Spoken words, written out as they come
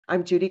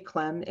I'm Judy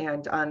Clem,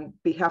 and on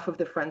behalf of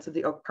the Friends of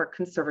the Oak Park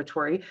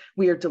Conservatory,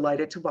 we are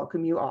delighted to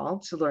welcome you all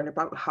to learn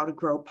about how to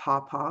grow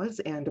pawpaws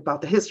and about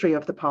the history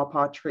of the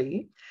pawpaw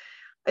tree.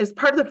 As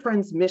part of the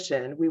Friends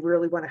mission, we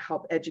really want to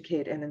help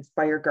educate and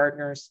inspire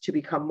gardeners to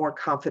become more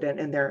confident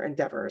in their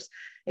endeavors.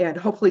 And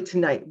hopefully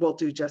tonight we'll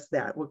do just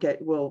that.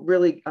 We'll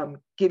really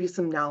give you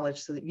some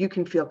knowledge so that you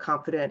can feel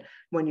confident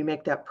when you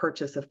make that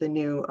purchase of the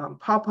new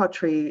pawpaw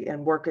tree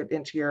and work it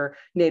into your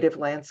native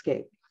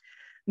landscape.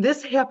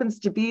 This happens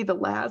to be the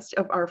last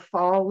of our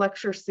fall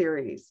lecture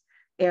series.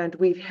 And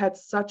we've had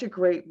such a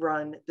great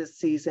run this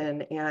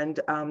season. And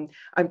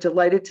I'm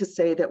delighted to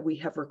say that we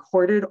have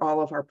recorded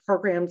all of our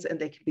programs and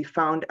they can be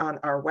found on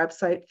our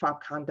website,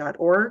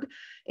 fopcon.org.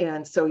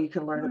 And so you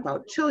can learn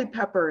about chili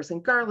peppers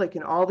and garlic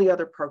and all the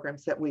other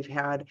programs that we've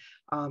had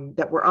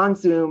that were on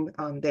Zoom.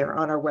 They're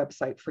on our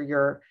website for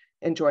your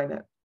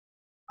enjoyment.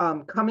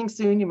 Coming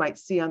soon, you might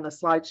see on the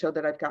slideshow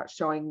that I've got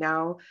showing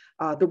now,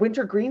 the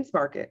Winter Greens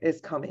Market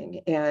is coming,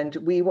 and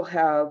we will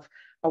have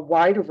a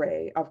wide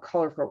array of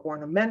colorful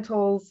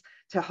ornamentals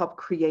to help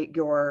create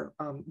your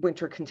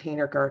winter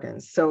container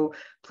gardens. So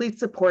please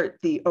support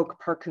the Oak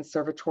Park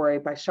Conservatory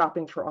by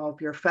shopping for all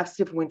of your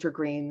festive winter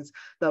greens.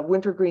 The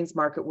Winter Greens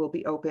Market will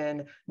be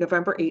open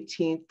November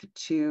 18th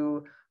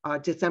to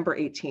December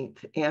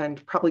 18th,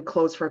 and probably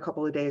close for a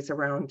couple of days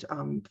around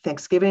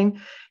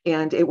Thanksgiving.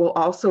 And it will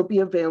also be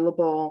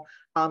available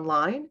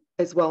online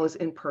as well as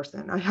in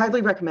person. I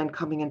highly recommend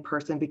coming in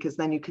person because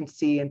then you can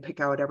see and pick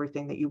out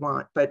everything that you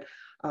want. But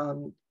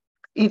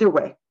either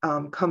way,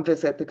 come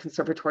visit the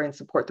conservatory and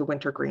support the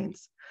winter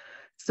greens.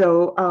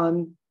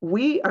 So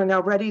we are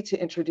now ready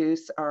to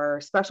introduce our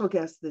special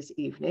guest this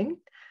evening.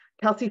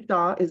 Kelsey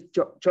Shaw is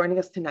joining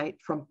us tonight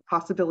from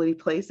Possibility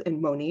Place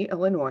in Moni,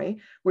 Illinois,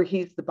 where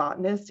he's the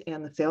botanist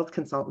and the sales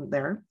consultant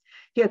there.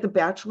 He has a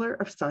Bachelor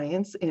of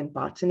Science in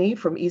Botany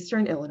from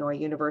Eastern Illinois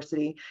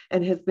University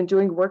and has been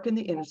doing work in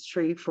the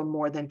industry for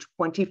more than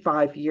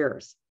 25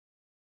 years.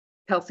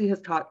 Kelsey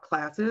has taught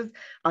classes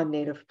on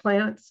native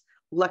plants,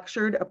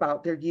 lectured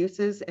about their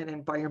uses and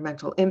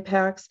environmental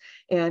impacts,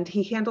 and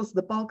he handles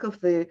the bulk of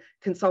the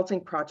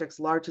consulting projects,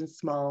 large and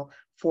small,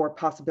 for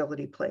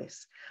Possibility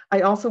Place.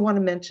 I also want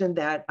to mention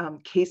that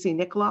Casey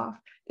Nikoloff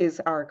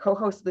is our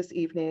co-host this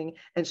evening,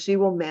 and she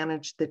will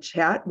manage the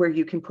chat where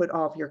you can put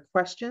all of your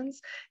questions.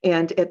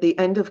 And at the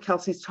end of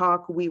Kelsey's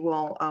talk, we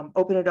will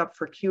open it up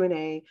for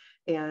Q&A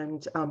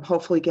and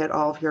hopefully get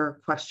all of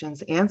your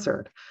questions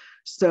answered.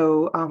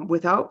 So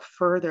without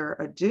further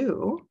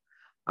ado,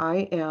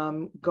 I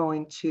am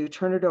going to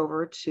turn it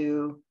over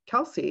to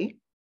Kelsey,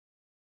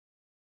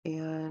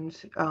 and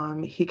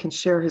he can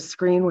share his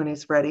screen when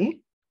he's ready.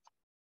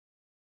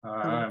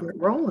 Get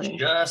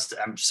rolling.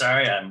 I'm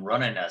sorry, I'm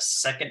running a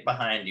second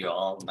behind you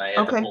all. I had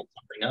to pull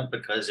something up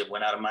because it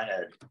went out of my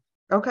head.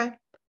 Okay.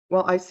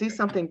 Well, I see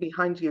something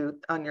behind you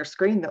on your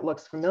screen that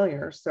looks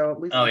familiar. So at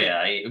least. Oh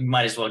yeah, you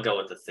might as well go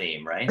with the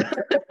theme, right?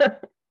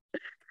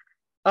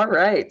 All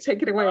right,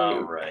 take it away.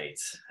 All right.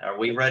 Are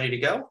we ready to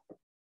go?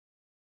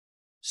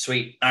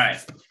 Sweet. All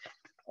right.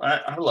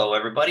 Hello,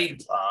 everybody.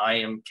 I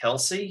am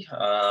Kelsey.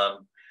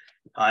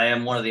 I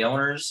am one of the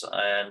owners,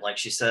 and like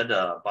she said,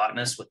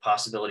 botanist with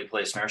Possibility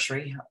Place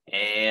Nursery.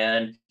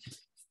 And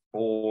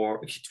for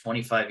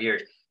 25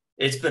 years,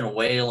 it's been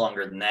way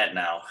longer than that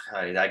now.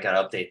 I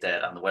got to update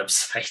that on the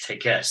website, I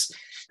guess.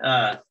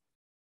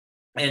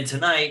 And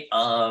tonight,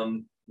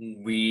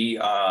 we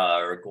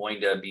are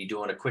going to be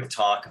doing a quick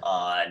talk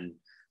on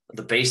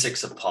the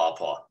basics of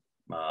pawpaw.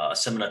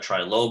 Asimina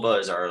triloba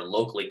is our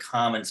locally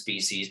common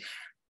species.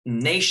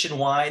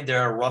 Nationwide,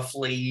 there are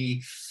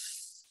roughly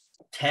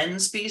 10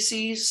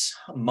 species,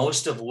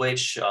 most of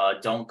which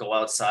don't go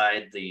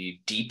outside the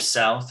deep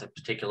south,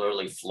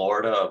 particularly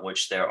Florida, of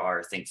which there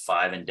are, I think,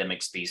 5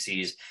 endemic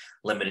species,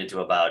 limited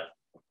to about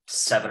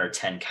 7 or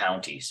 10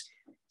 counties.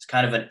 It's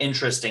kind of an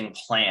interesting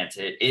plant.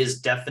 It is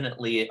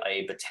definitely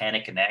a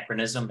botanic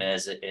anachronism,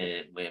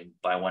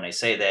 by when I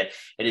say that,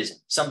 it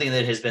is something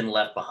that has been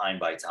left behind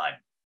by time.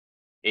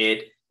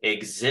 It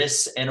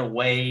exists in a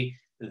way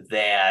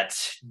that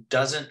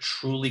doesn't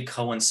truly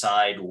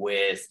coincide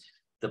with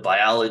the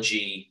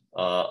biology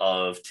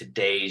of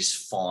today's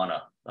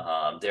fauna.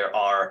 There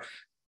are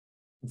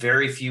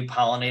very few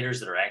pollinators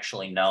that are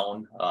actually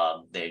known,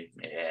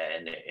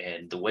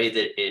 and the way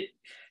that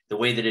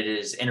it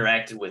is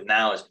interacted with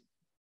now is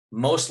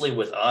mostly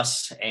with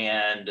us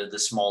and the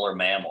smaller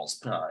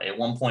mammals. At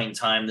one point in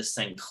time, this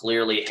thing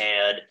clearly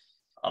had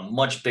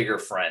much bigger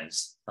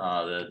friends.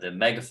 The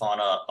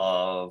megafauna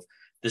of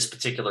this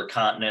particular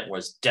continent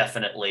was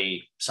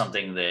definitely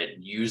something that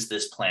used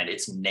this plant.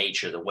 It's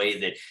nature, the way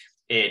that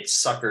it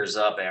suckers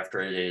up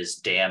after it is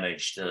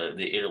damaged.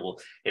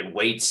 It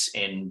waits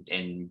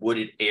in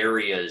wooded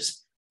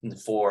areas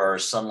for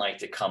sunlight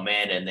to come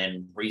in and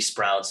then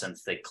resprouts in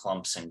thick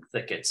clumps and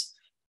thickets.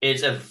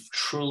 It's a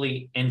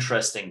truly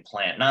interesting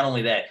plant. Not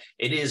only that,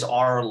 it is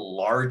our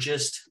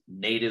largest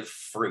native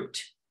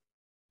fruit.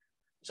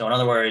 So in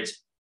other words,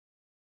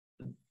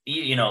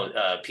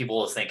 people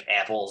will think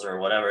apples or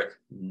whatever,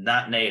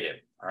 not native,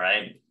 all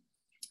right?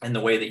 in the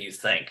way that you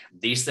think.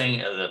 These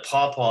things, the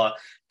pawpaw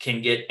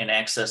can get in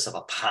excess of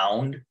a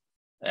pound,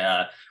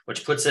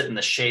 which puts it in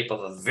the shape of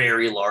a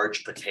very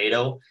large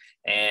potato.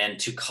 And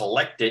to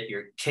collect it,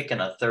 you're kicking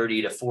a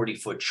 30 to 40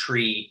 foot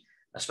tree,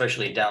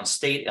 especially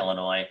downstate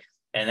Illinois.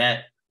 And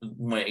that,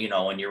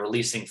 when you're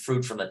releasing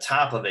fruit from the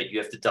top of it, you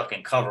have to duck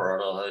and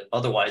cover, or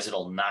otherwise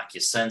it'll knock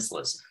you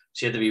senseless.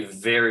 So you have to be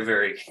very,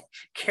 very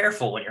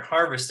careful when you're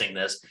harvesting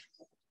this.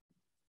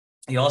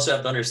 You also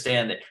have to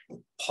understand that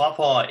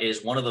pawpaw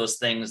is one of those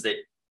things that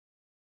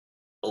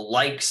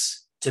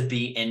likes to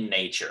be in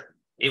nature.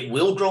 It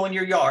will grow in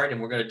your yard,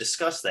 and we're going to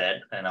discuss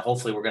that. And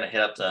hopefully we're going to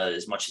hit up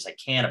as much as I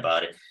can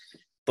about it.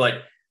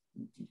 But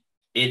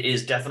it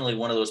is definitely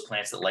one of those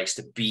plants that likes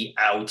to be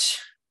out,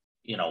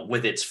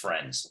 with its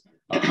friends,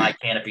 high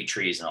canopy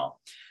trees and all.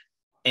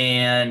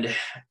 And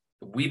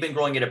we've been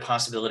growing it at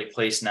Possibility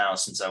Place now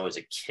since I was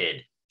a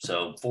kid,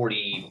 so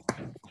 40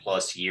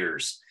 plus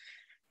years.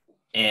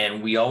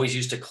 And we always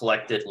used to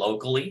collect it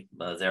locally.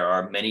 There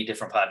are many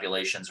different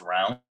populations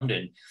around.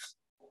 And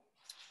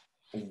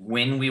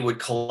when we would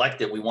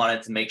collect it, we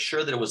wanted to make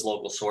sure that it was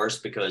local source,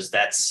 because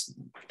that's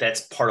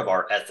part of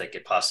our ethic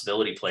at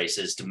Possibility Place,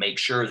 is to make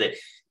sure that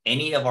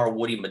any of our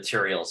woody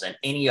materials and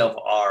any of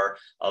our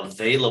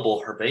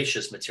available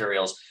herbaceous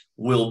materials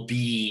will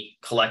be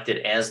collected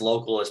as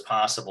local as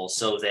possible,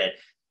 so that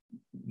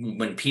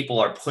when people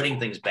are putting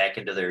things back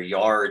into their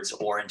yards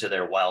or into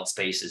their wild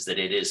spaces, that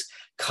it is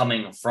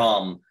coming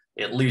from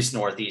at least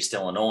Northeast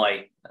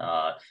Illinois,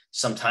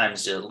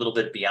 sometimes a little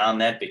bit beyond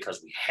that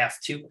because we have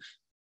to.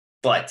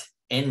 But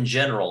in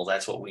general,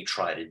 that's what we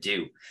try to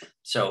do.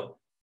 So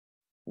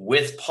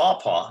with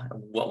pawpaw,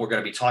 what we're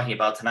going to be talking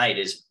about tonight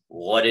is,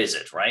 what is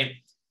it, right?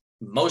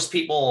 Most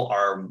people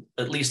are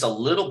at least a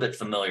little bit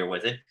familiar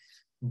with it,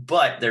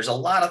 but there's a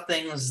lot of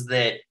things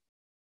that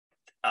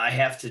I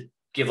have to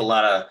give a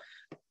lot of,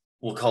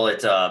 we'll call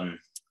it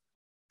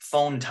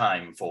phone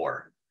time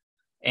for,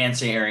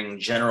 answering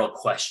general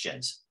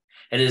questions.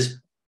 It is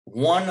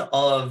one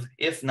of,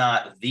 if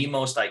not the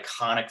most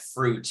iconic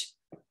fruit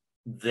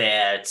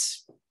that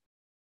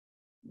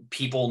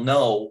people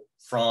know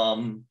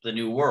from the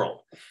New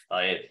World.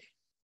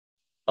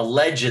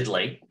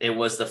 Allegedly, it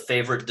was the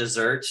favorite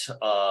dessert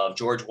of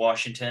George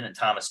Washington and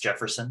Thomas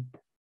Jefferson.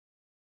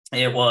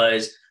 It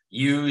was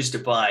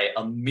used by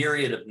a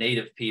myriad of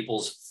native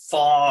peoples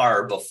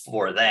far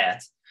before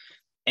that.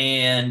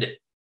 And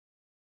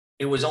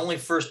it was only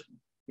first,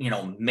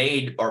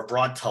 made or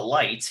brought to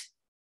light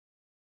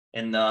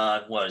in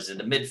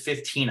the mid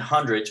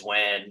 1500s,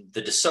 when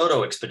the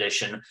DeSoto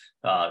expedition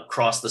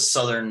crossed the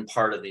southern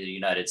part of the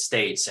United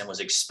States and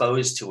was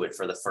exposed to it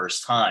for the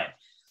first time.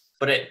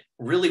 But it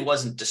really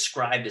wasn't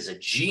described as a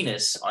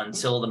genus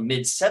until the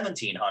mid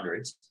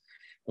 1700s,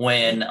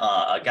 when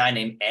a guy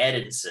named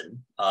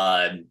Addison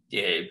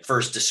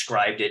first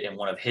described it in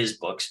one of his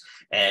books.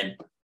 And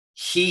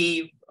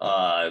he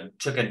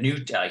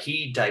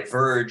he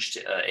diverged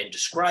in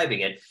describing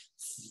it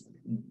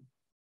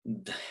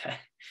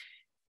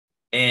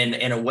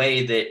in a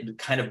way that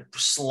kind of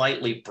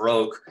slightly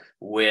broke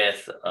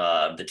with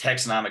the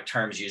taxonomic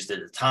terms used at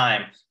the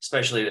time,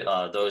 especially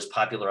those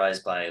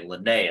popularized by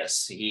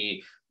Linnaeus.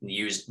 He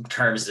used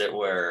terms that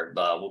were,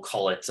 we'll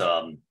call it,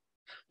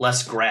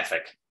 less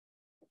graphic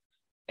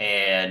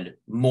and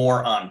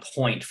more on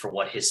point for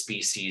what his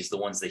species, the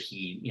ones that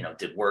he,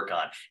 did work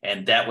on.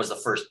 And that was the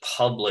first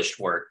published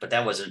work, but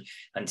that wasn't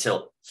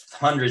until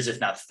hundreds, if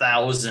not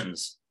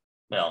thousands,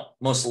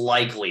 most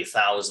likely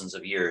thousands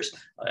of years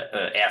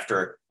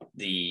after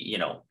the,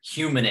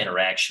 human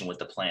interaction with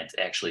the plant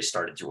actually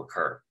started to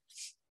occur.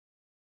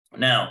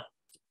 Now,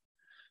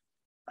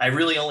 I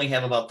really only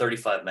have about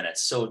 35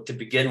 minutes. So to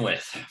begin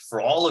with,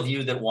 for all of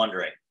you that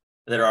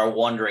are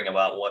wondering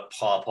about what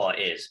pawpaw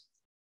is,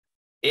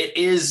 it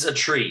is a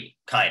tree,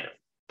 kind of,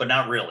 but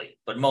not really,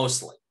 but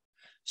mostly.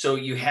 So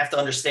you have to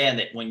understand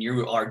that when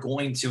you are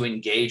going to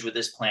engage with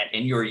this plant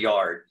in your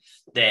yard,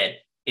 that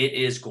it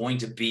is going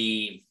to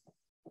be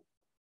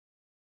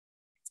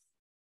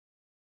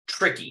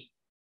tricky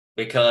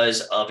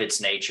because of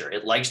its nature.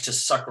 It likes to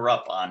sucker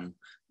up on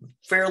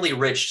fairly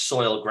rich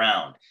soil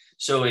ground.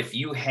 So if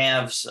you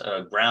have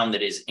a ground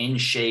that is in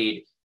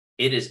shade,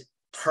 it is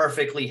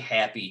perfectly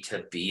happy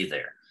to be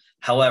there.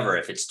 However,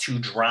 if it's too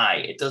dry,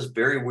 it does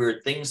very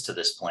weird things to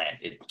this plant.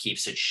 It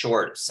keeps it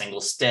short, single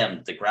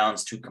stemmed, the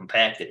ground's too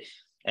compacted.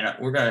 And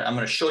I'm going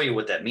to show you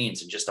what that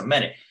means in just a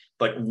minute.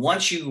 But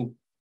once you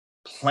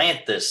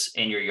plant this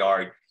in your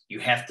yard,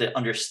 you have to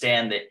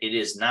understand that it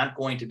is not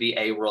going to be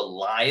a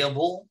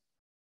reliable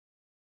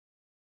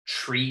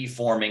tree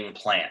forming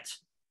plant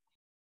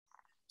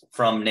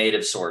from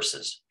native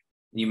sources.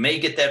 You may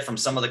get that from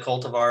some of the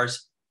cultivars.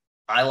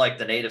 I like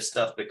the native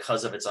stuff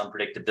because of its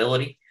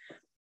unpredictability.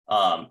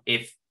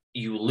 If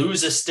you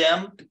lose a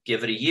stem,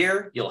 give it a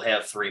year, you'll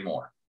have 3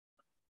 more.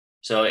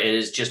 So it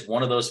is just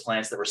one of those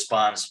plants that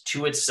responds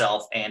to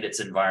itself and its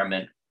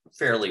environment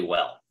fairly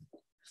well.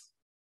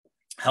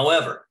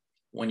 However,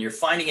 when you're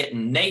finding it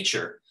in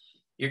nature,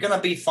 you're going to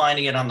be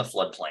finding it on the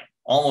floodplain,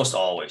 almost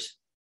always.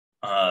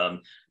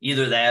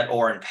 Either that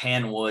or in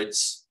pan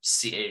woods,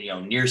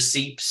 near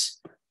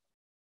seeps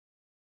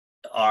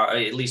are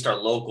at least our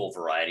local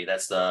variety.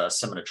 That's the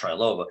Asimina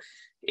triloba.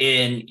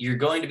 And you're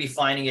going to be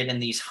finding it in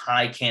these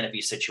high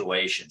canopy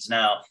situations.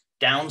 Now,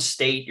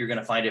 downstate, you're going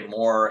to find it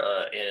more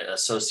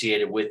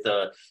associated with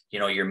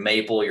your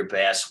maple, your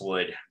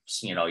basswood,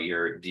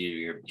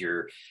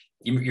 your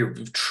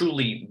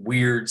truly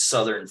weird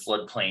southern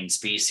floodplain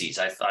species.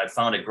 I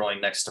found it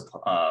growing next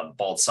to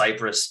bald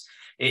cypress.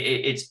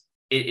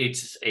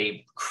 It's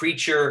a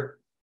creature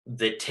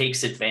that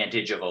takes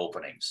advantage of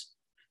openings.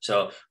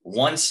 So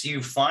once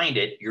you find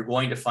it, you're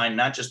going to find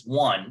not just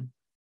one,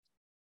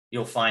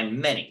 you'll find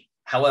many.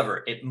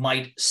 However, it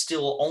might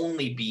still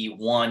only be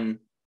one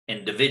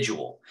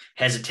individual,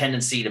 has a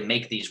tendency to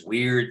make these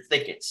weird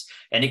thickets,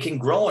 and it can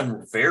grow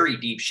in very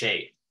deep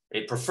shade.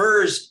 It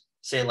prefers,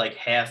 say, like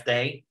half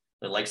day.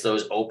 It likes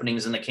those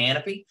openings in the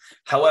canopy.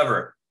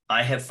 However,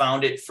 I have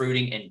found it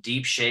fruiting in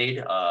deep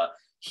shade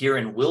here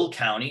in Will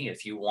County.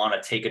 If you want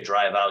to take a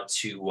drive out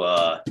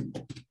to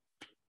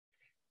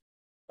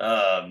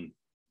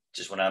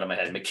just went out of my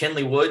head,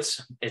 McKinley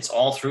Woods, it's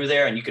all through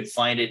there, and you can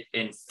find it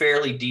in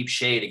fairly deep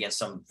shade against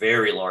some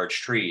very large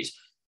trees.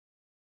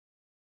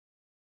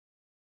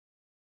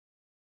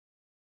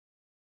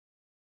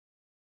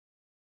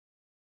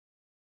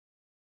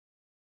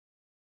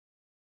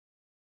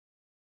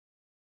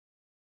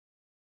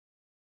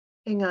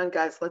 Hang on,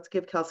 guys. Let's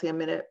give Kelsey a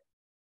minute.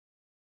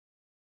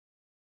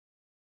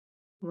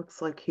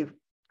 Looks like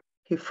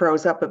he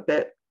froze up a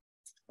bit.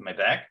 Am I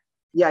back?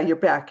 Yeah, you're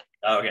back.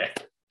 Okay.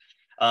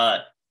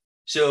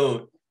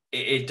 So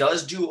it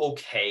does do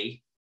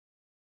okay.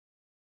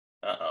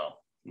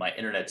 My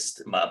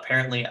internet's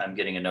apparently I'm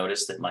getting a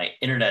notice that my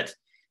internet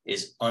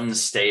is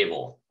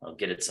unstable. I'll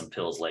get it some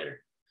pills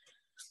later.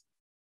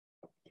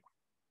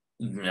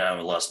 No,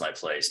 I lost my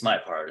place.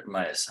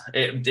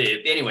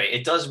 Anyway,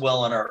 it does well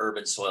on our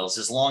urban soils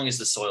as long as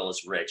the soil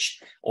is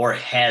rich or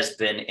has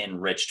been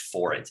enriched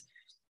for it.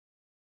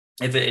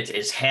 If it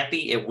is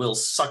happy, it will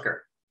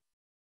sucker,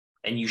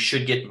 and you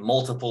should get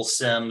multiple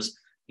stems,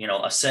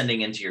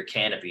 ascending into your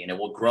canopy, and it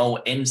will grow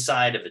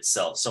inside of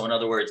itself. So in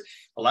other words,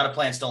 a lot of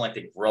plants don't like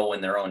to grow in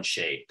their own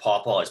shade.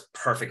 Pawpaw is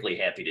perfectly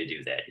happy to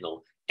do that.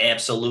 It'll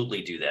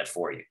absolutely do that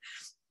for you.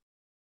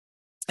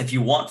 If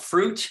you want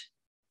fruit,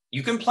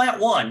 you can plant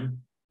one,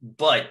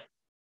 but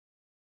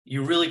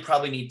you really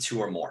probably need two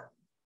or more,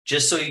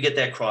 just so you get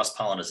that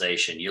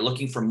cross-pollination. You're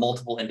looking for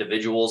multiple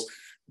individuals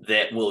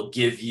that will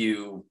give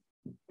you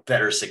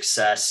better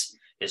success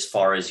as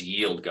far as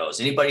yield goes.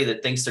 Anybody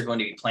that thinks they're going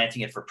to be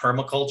planting it for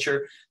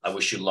permaculture, I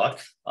wish you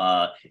luck.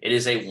 It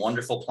is a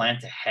wonderful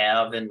plant to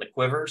have in the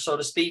quiver, so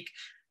to speak,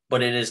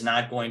 but it is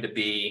not going to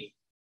be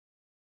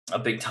a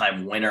big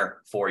time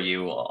winner for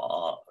you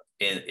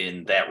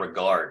in that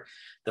regard.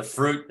 The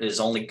fruit is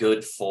only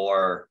good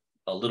for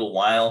a little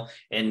while.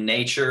 In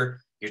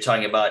nature, you're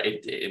talking about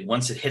it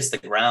once it hits the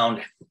ground,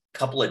 a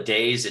couple of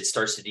days, it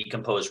starts to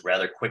decompose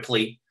rather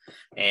quickly.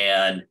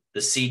 And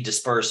the seed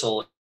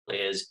dispersal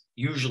is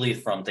usually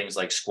from things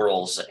like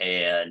squirrels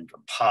and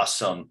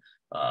possum,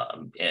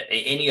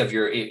 any of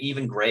your,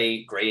 even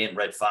gray and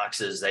red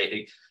foxes,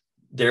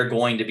 they're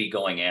going to be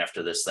going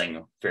after this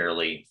thing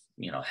fairly,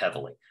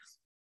 heavily.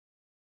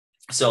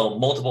 So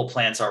multiple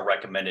plants are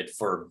recommended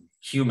for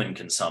human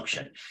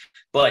consumption.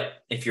 But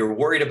if you're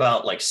worried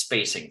about like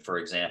spacing, for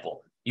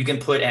example, you can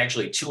put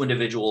actually two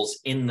individuals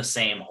in the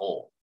same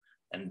hole,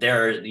 and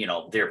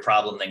their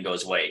problem then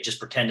goes away. Just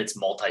pretend it's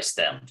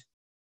multi-stemmed.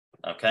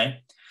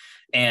 Okay.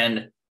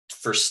 And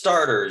for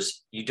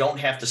starters, you don't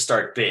have to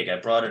start big. I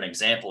brought an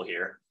example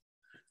here.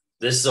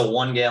 This is a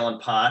 1 gallon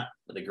pot.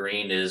 The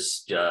green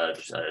is a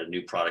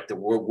new product that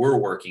we're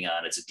working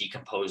on. It's a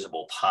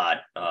decomposable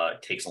pot.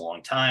 It takes a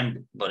long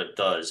time, but it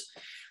does.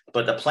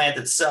 But the plant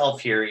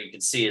itself here, you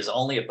can see, is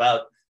only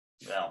about,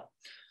 well,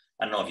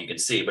 I don't know if you can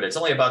see, but it's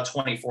only about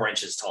 24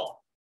 inches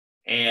tall.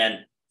 And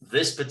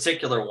this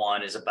particular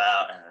one is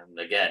about,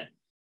 again,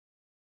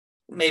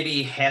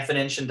 maybe half an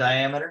inch in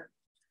diameter.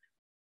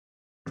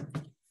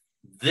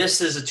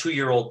 This is a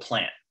 2-year-old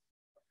plant.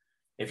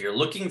 If you're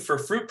looking for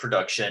fruit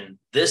production,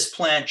 this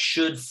plant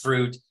should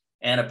fruit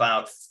in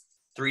about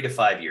 3 to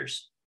 5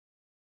 years.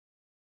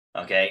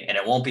 Okay, and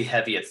it won't be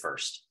heavy at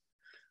first.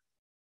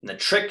 And the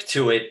trick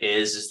to it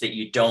is that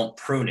you don't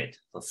prune it.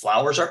 The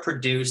flowers are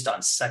produced on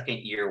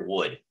 2nd-year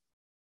wood.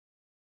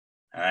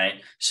 All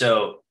right,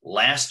 so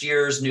last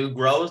year's new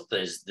growth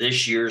is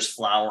this year's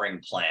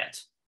flowering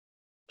plant,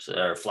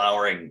 or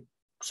flowering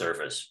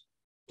surface,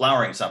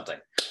 flowering something.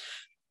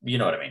 You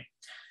know what I mean?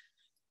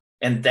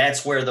 And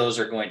that's where those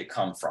are going to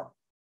come from.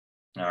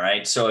 All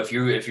right. So if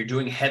you're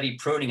doing heavy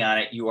pruning on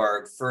it, you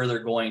are further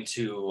going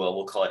to,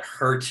 we'll call it,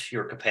 hurt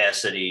your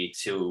capacity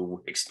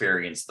to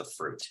experience the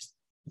fruit.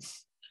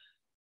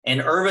 In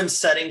urban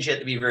settings, you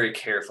have to be very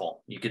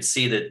careful. You can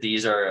see that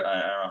these are,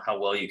 I don't know how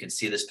well you can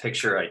see this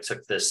picture. I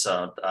took this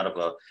out of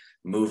a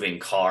moving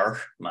car.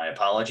 My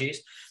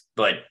apologies.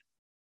 But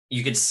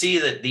you can see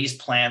that these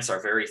plants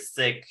are very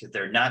thick.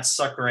 They're not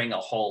suckering a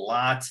whole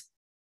lot,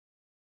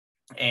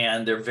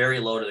 and they're very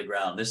low to the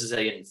ground. This is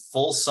in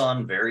full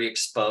sun, very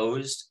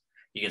exposed.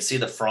 You can see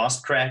the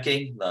frost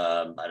cracking.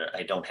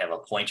 I don't have a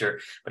pointer,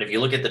 but if you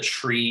look at the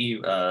tree,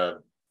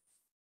 look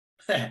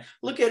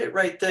at it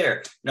right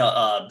there.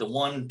 No, the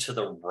one to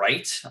the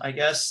right, I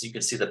guess, you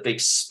can see the big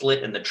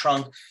split in the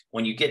trunk.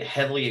 When you get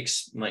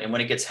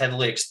when it gets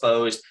heavily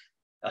exposed,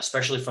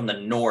 especially from the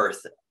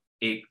north,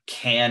 it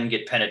can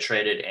get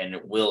penetrated and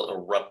it will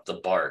erupt the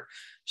bark.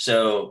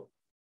 So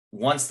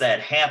once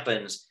that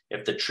happens,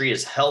 if the tree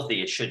is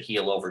healthy, it should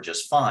heal over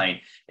just fine.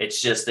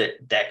 It's just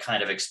that that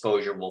kind of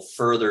exposure will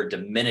further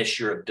diminish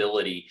your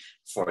ability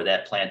for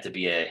that plant to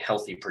be a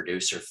healthy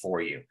producer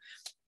for you.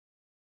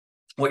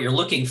 What you're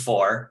looking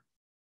for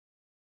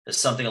is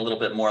something a little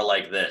bit more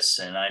like this.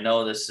 And I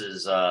know this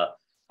is,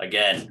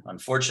 again,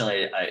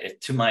 unfortunately,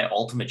 to my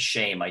ultimate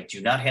shame, I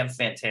do not have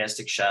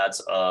fantastic shots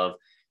of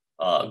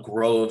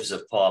groves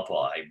of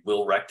pawpaw. I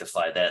will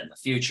rectify that in the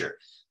future.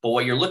 But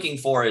what you're looking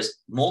for is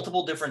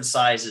multiple different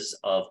sizes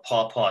of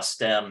pawpaw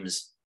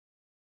stems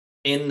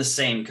in the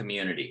same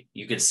community.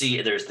 You can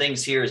see there's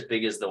things here as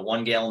big as the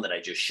 1 gallon that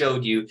I just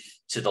showed you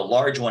to the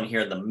large one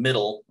here in the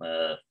middle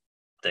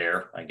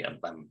there.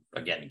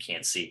 Again, you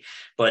can't see,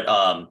 but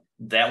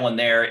that one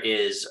there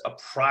is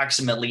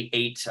approximately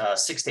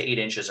 6 to 8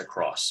 inches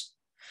across.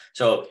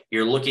 So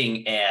you're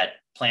looking at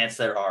plants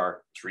that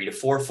are 3 to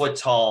 4 foot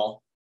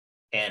tall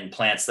and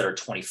plants that are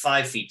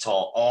 25 feet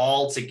tall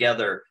all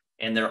together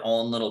in their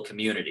own little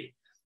community.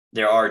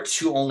 There are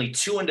only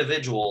two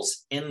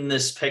individuals in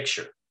this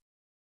picture.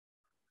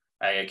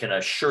 I can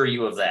assure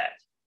you of that.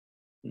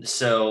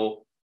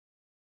 So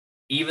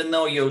even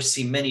though you'll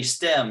see many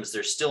stems,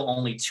 there's still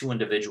only 2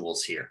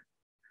 individuals here.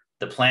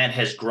 The plant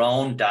has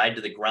grown, died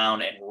to the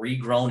ground, and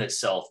regrown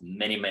itself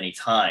many, many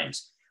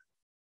times.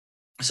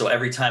 So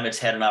every time it's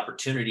had an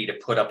opportunity to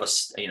put up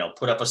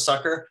a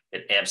sucker,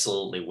 it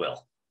absolutely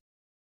will.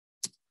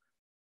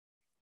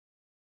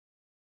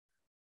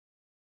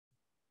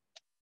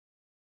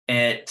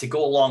 And to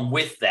go along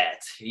with that,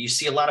 you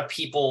see a lot of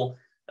people,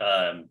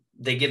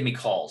 they give me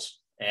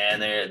calls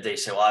and they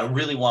say, well, I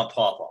really want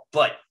pawpaw,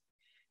 but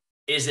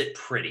is it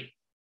pretty?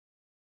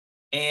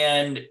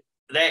 And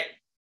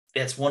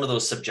that's one of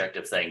those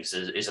subjective things.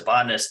 As a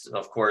botanist,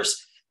 of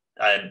course,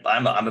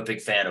 I'm a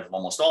big fan of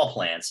almost all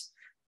plants.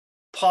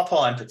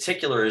 Pawpaw in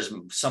particular is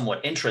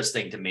somewhat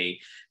interesting to me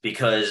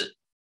because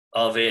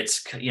of its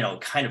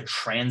kind of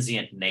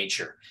transient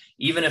nature.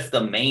 Even if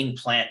the main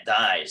plant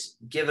dies,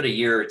 give it a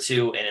year or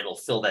two and it'll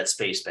fill that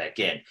space back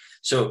in.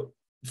 So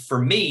for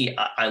me,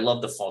 I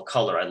love the fall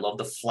color. I love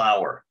the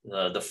flower.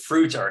 The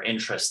fruits are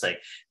interesting.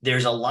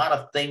 There's a lot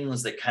of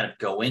things that kind of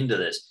go into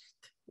this.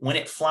 When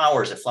it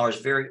flowers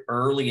very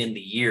early in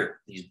the year.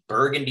 These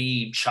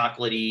burgundy,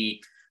 chocolatey,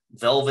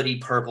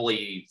 velvety,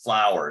 purpley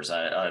flowers.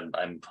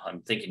 I'm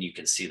thinking you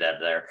can see that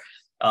there.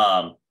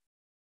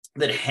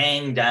 That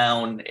hang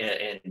down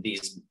in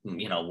these,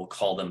 we'll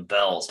call them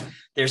bells.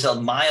 There's a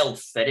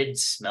mild fetid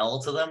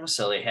smell to them.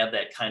 So they have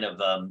that kind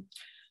of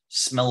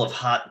smell of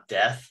hot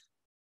death,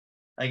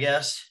 I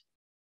guess.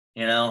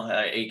 You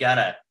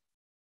gotta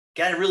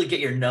really get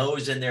your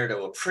nose in there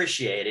to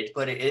appreciate it,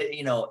 but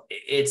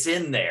it's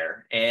in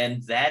there.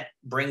 And that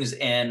brings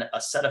in a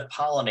set of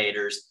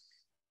pollinators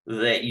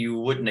that you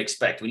wouldn't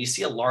expect. When you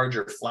see a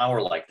larger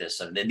flower like this,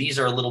 and then these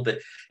are a little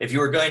bit, if you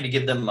were going to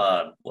give them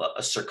a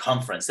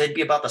circumference, they'd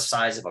be about the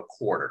size of a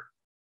quarter.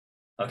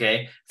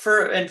 Okay.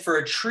 For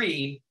a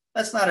tree,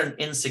 that's not an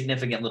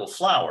insignificant little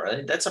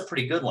flower. That's a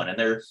pretty good one.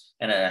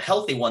 And a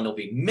healthy one, there'll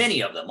be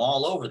many of them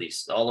all over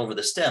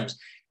the stems.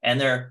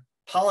 And they're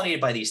pollinated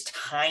by these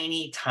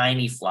tiny,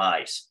 tiny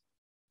flies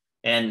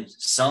and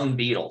some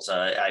beetles.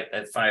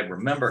 If I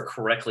remember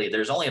correctly,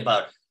 there's only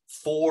about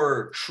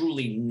 4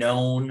 truly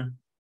known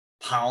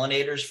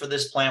pollinators for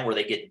this plant where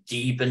they get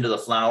deep into the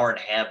flower and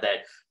have that,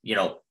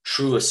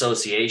 true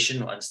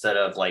association instead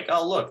of like,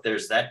 oh, look,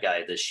 there's that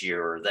guy this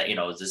year, or that,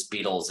 this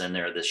beetle's in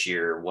there this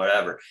year, or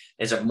whatever.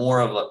 It's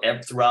more of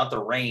a throughout the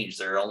range.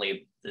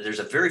 There's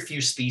a very few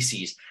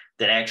species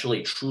that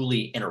actually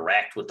truly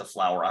interact with the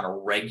flower on a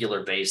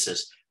regular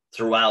basis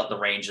throughout the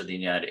range of the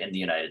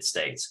United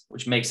States,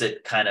 which makes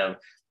it kind of,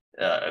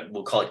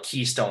 we'll call it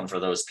keystone for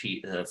those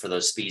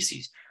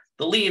species.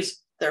 The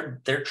leaves,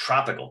 they're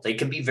tropical. They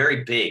can be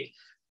very big.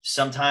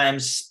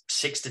 Sometimes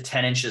 6 to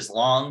 10 inches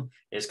long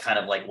is kind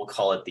of like, we'll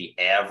call it the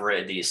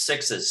average. The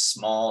 6 is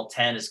small,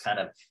 10 is kind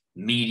of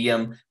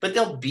medium, but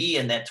they'll be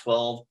in that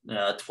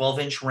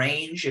 12-inch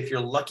range if you're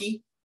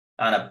lucky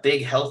on a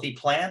big, healthy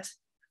plant,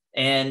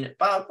 and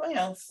about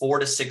 4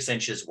 to 6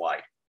 inches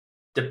wide,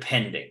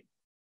 depending.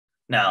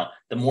 Now,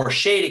 the more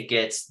shade it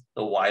gets,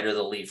 the wider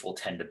the leaf will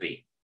tend to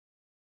be,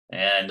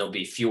 and there'll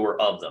be fewer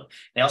of them.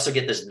 They also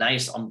get this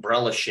nice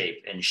umbrella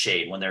shape in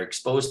shade. When they're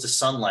exposed to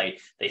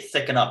sunlight, they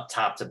thicken up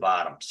top to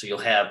bottom. So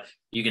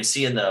you can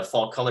see in the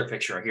fall color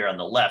picture here on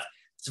the left,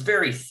 it's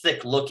very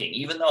thick looking,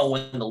 even though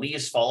when the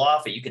leaves fall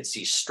off it, you can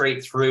see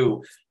straight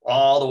through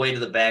all the way to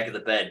the back of the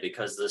bed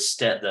because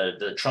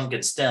the trunk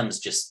and stems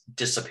just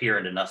disappear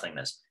into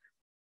nothingness.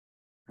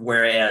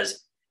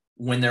 Whereas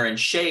when they're in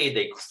shade,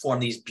 they form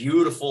these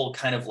beautiful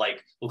kind of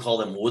like, we'll call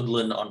them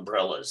woodland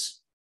umbrellas.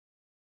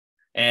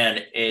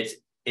 And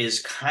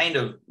is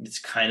it's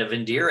kind of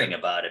endearing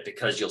about it,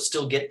 because you'll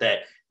still get that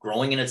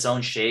growing in its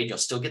own shade. You'll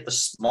still get the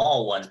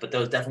small ones, but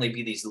there'll definitely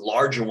be these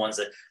larger ones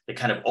that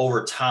kind of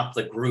overtop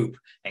the group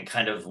and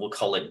kind of, we'll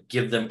call it,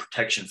 give them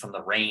protection from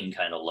the rain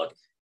kind of look.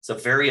 It's a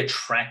very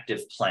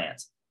attractive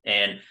plant.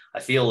 And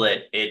I feel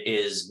that it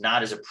is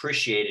not as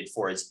appreciated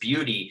for its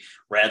beauty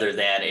rather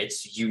than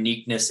its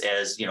uniqueness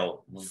as,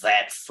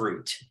 that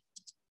fruit.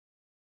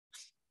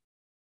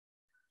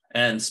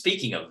 And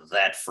speaking of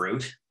that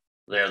fruit,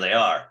 there they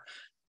are.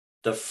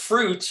 The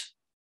fruit,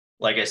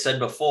 like I said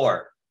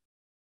before,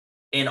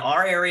 in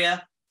our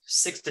area,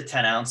 6 to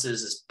 10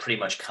 ounces is pretty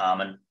much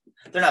common.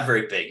 They're not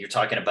very big. You're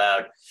talking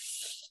about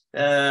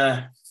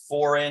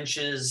 4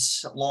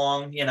 inches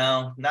long,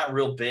 not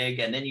real big.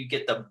 And then you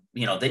get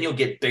then you'll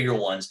get bigger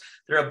ones.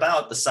 They're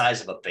about the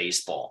size of a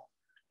baseball.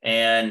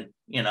 And,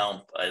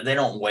 they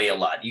don't weigh a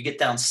lot. You get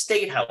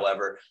downstate,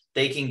 however,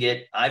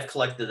 I've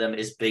collected them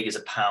as big as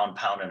a pound,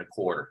 pound and a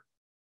quarter.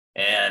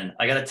 And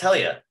I got to tell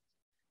you,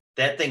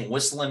 that thing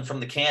whistling from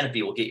the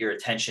canopy will get your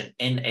attention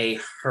in a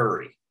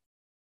hurry.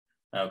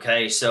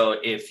 Okay. So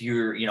if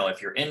you're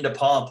into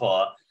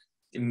pawpaw,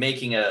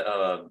 making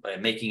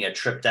a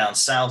trip down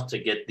south to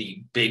get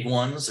the big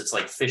ones, it's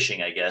like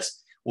fishing, I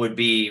guess, would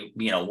be,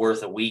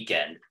 worth a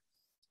weekend.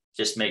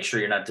 Just make sure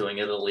you're not doing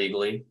it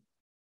illegally.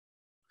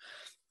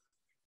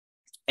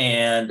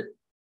 And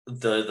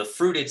the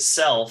fruit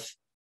itself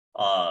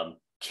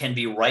can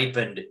be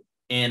ripened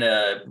in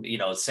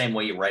the same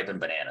way you ripen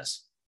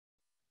bananas.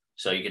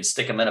 So you can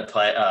stick them in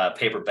a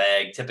paper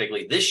bag.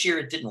 Typically this year,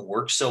 it didn't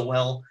work so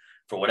well.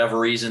 For whatever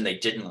reason, they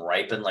didn't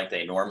ripen like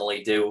they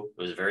normally do.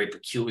 It was a very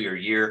peculiar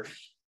year.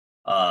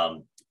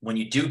 When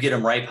you do get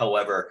them ripe,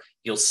 however,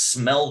 you'll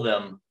smell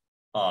them.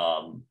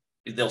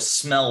 They'll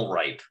smell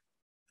ripe.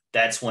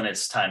 That's when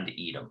it's time to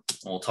eat them.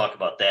 And we'll talk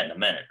about that in a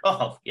minute.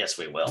 Oh, yes,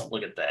 we will.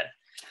 Look at that.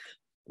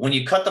 When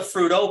you cut the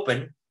fruit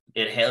open,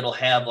 it'll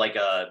have like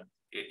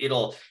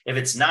if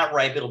it's not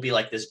ripe, it'll be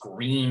like this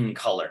green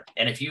color.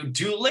 And if you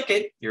do lick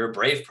it, you're a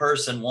brave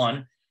person,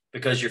 one,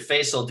 because your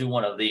face will do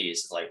one of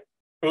these. It's like,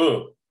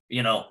 oh,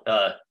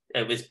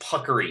 it's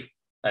puckery,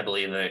 I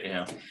believe,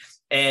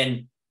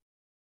 and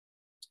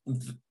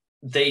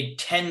they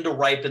tend to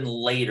ripen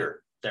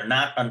later. They're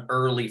not an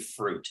early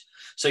fruit.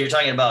 So you're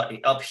talking about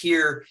up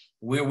here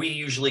where we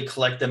usually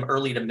collect them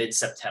early to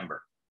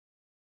mid-September.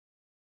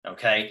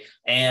 Okay.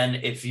 And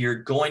if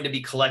you're going to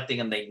be collecting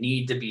them, they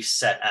need to be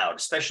set out,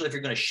 especially if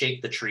you're going to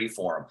shake the tree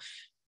for them.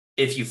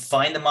 If you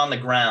find them on the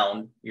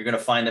ground, you're going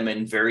to find them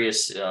in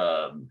various,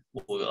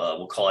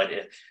 we'll call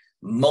it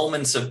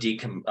moments of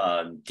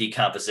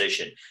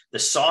decomposition. The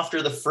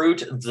softer the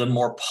fruit, the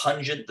more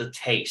pungent the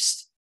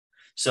taste.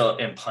 So,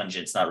 and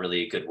pungent's not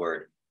really a good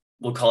word.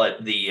 We'll call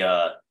it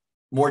the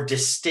more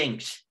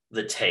distinct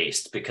the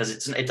taste,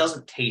 because it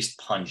doesn't taste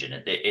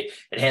pungent.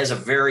 It has a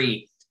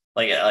very,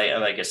 like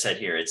I said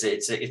here,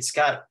 it's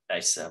got,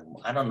 I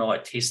don't know,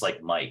 it tastes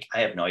like Mike.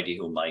 I have no idea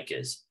who Mike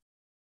is.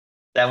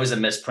 That was a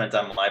misprint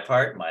on my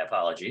part. My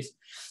apologies.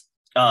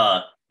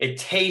 It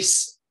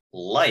tastes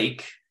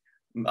like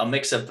a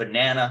mix of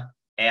banana,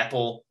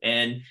 apple,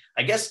 and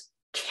I guess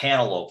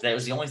cantaloupe. That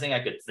was the only thing I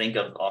could think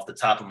of off the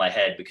top of my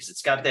head, because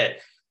it's got that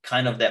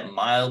kind of that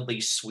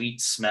mildly sweet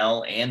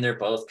smell, and they're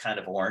both kind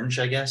of orange,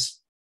 I guess.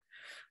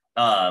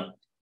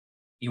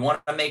 You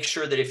want to make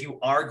sure that if you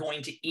are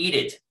going to eat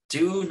it,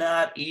 do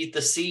not eat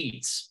the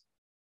seeds.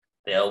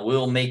 They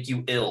will make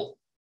you ill.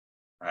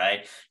 All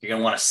right. You're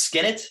going to want to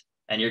skin it,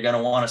 and you're going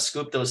to want to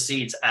scoop those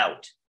seeds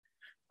out.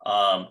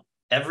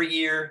 Every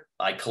year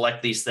I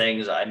collect these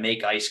things. I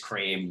make ice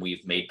cream.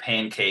 We've made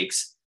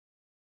pancakes.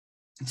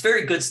 It's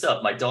very good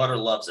stuff. My daughter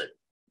loves it.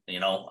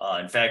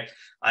 In fact,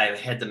 I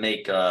had to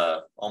make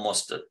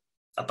almost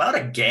about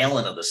a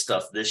gallon of the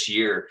stuff this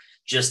year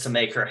just to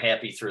make her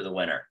happy through the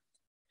winter.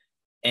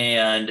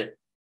 And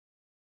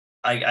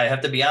I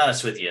have to be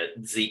honest with you,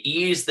 the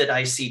ease that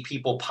I see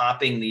people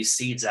popping these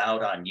seeds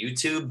out on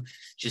YouTube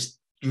just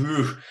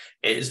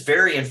is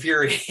very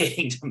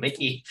infuriating to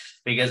me,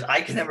 because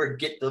I can never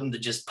get them to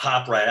just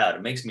pop right out.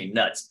 It makes me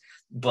nuts.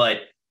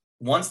 But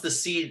once the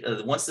seed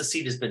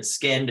has been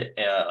skinned,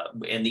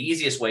 and the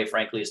easiest way,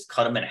 frankly, is to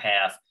cut them in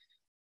half,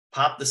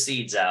 pop the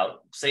seeds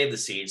out, save the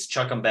seeds,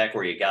 chuck them back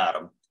where you got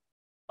them,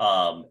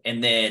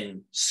 and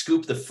then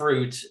scoop the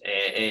fruit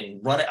and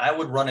run it. I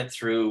would run it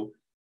through.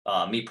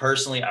 Me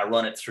personally, I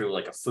run it through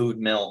like a food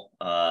mill,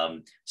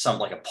 something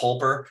like a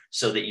pulper,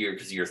 so that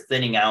you're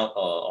thinning out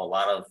a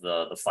lot of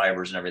the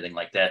fibers and everything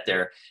like that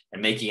there,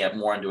 and making it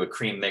more into a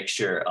cream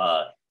mixture.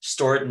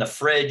 Store it in the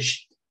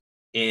fridge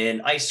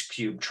in ice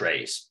cube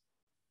trays.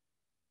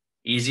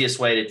 Easiest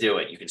way to do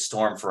it. You can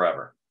store them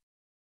forever.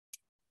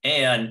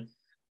 And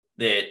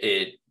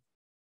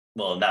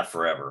well, not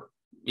forever.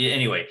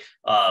 Anyway,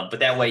 but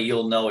that way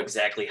you'll know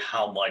exactly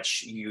how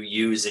much you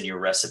use in your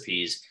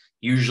recipes.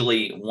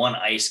 Usually one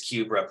ice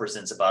cube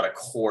represents about a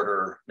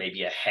quarter,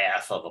 maybe a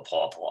half of a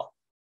pawpaw,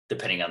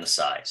 depending on the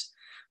size.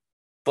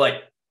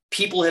 But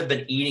people have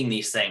been eating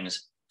these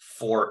things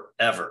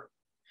forever.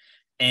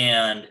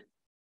 And,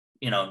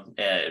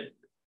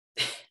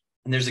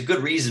 And there's a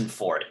good reason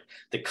for it.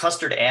 The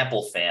custard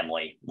apple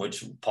family,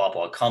 which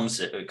pawpaw comes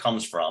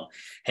from,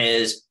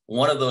 has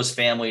one of those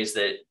families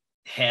that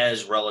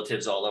has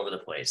relatives all over the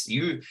place.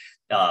 The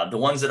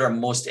ones that are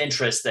most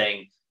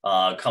interesting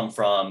come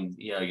from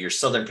your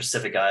southern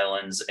Pacific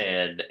Islands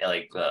and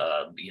like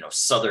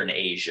southern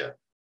Asia,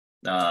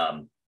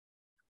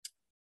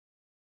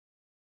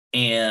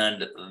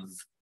 and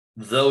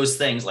those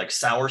things like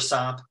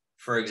soursop,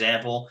 for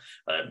example,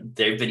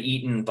 they've been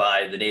eaten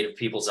by the native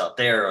peoples out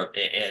there,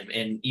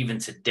 and even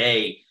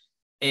today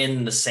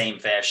in the same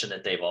fashion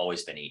that they've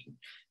always been eaten.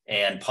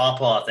 And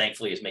pawpaw,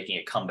 thankfully, is making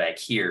a comeback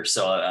here,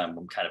 so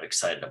I'm kind of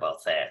excited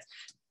about that.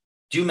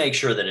 Do make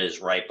sure that it is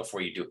right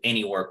before you do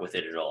any work with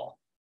it at all,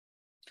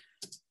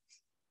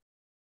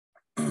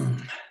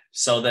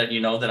 so that you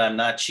know that I'm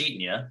not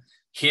cheating you.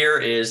 Here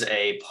is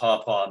a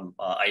pawpaw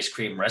ice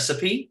cream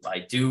recipe.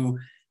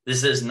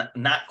 This is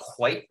not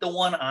quite the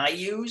one I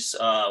use.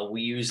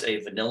 We use a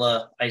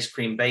vanilla ice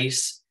cream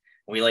base.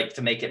 We like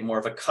to make it more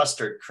of a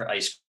custard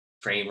ice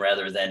cream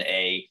rather than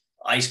a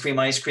ice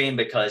cream,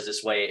 because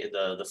this way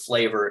the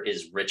flavor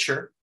is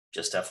richer,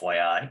 just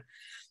FYI.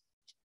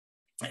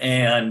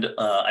 And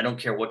I don't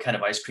care what kind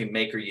of ice cream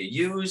maker you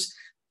use,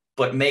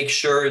 but make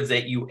sure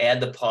that you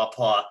add the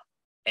pawpaw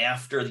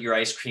after your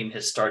ice cream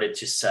has started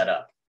to set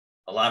up.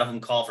 A lot of them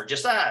call for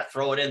just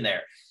throw it in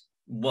there.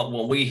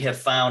 What we have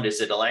found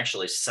is it'll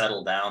actually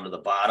settle down to the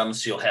bottom.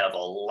 So you'll have a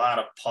lot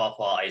of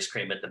pawpaw ice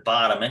cream at the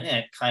bottom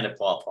and kind of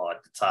pawpaw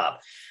at the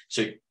top.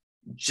 So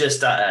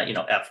just,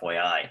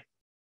 FYI.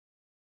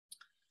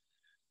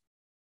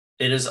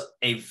 It is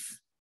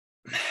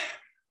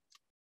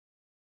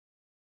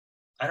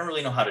I don't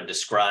really know how to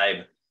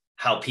describe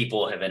how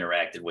people have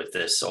interacted with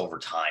this over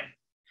time,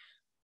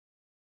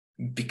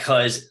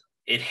 because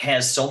it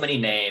has so many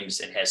names.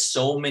 It has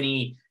so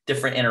many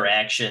different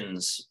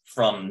interactions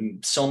from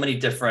so many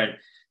different,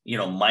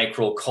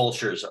 micro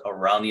cultures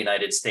around the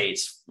United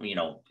States,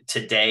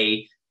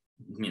 today,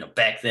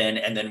 back then,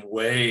 and then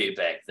way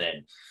back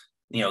then.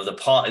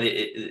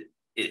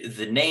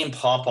 The name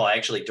pawpaw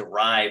actually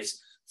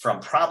derives from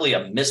probably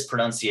a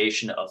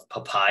mispronunciation of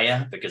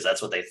papaya, because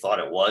that's what they thought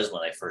it was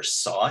when they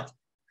first saw it.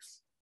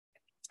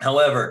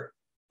 However,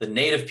 the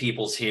native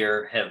peoples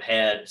here have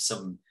had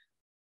some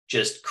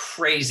just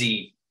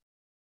crazy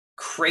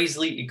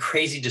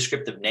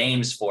descriptive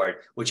names for it,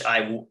 which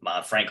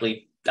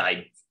frankly,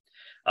 I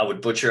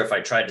would butcher if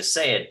I tried to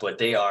say it, but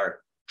they are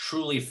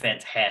truly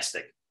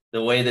fantastic.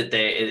 The way that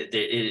it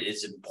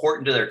is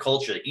important to their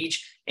culture.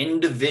 Each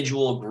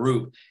individual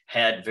group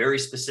had very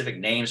specific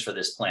names for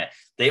this plant.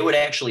 They would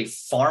actually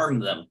farm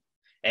them.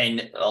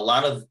 And a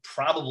lot of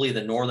probably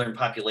the northern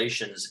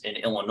populations in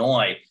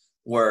Illinois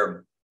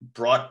were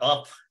brought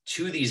up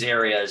to these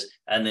areas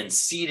and then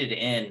seeded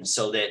in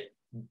so that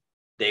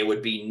they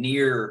would be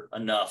near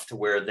enough to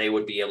where they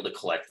would be able to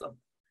collect them.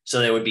 So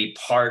they would be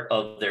part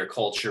of their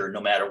culture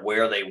no matter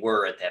where they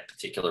were at that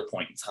particular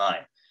point in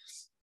time.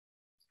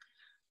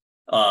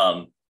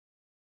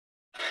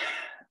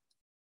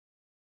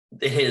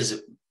 It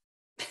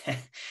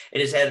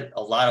has had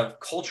a lot of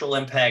cultural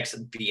impacts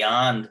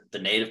beyond the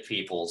native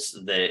peoples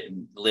that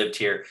lived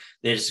here.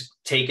 There's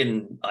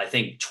taken, I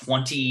think,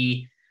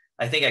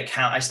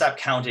 I stopped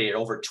counting at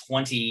over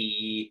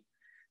 20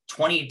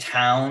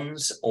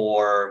 towns,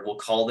 or we'll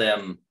call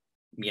them,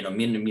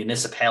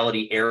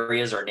 municipality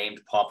areas are named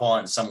pawpaw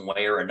in some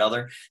way or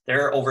another.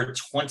 There are over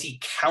 20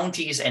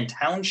 counties and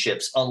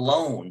townships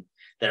alone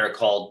that are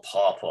called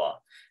pawpaw.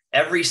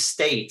 Every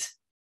state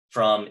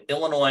from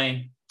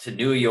Illinois to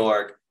New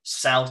York,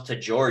 south to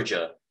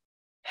Georgia,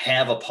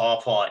 have a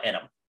pawpaw in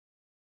them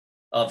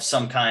of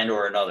some kind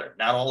or another.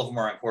 Not all of them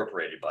are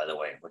incorporated, by the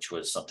way, which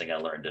was something I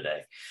learned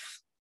today.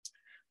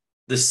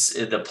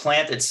 The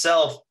plant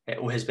itself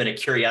has been a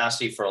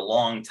curiosity for a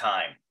long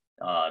time,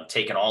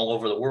 taken all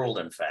over the world,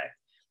 in fact.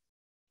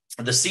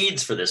 The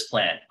seeds for this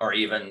plant are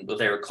even,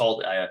 they were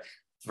called,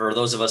 for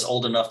those of us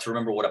old enough to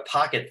remember what a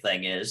pocket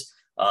thing is,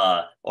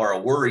 or a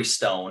worry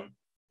stone,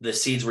 the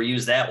seeds were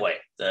used that way.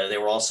 They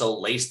were also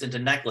laced into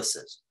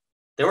necklaces.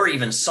 There were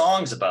even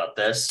songs about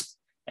this,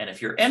 and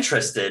if you're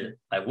interested,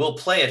 I will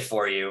play it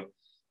for you,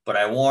 but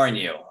I warn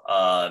you,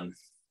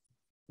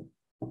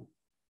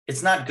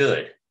 it's not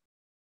good.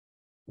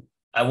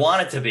 I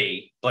want it to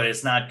be, but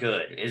it's not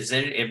good.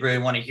 Everybody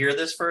want to hear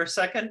this for a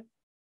second?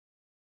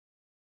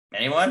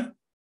 Anyone?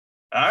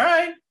 All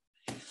right.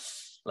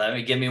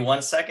 Give me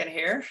 1 second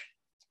here.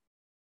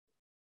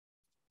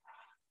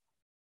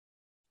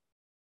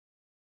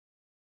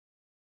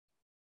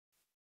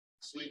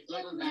 Sweet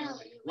little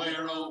Nellie,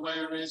 where oh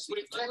where is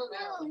sweet little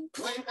Nellie?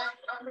 Way back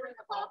under in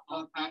the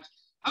pawpaw patch.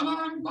 Come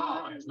on,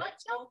 boys,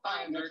 let's go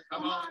find her.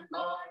 Come on,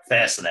 boys.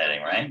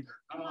 Fascinating, right?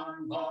 Come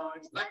on,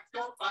 boys, let's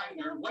go find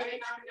her.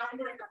 Way down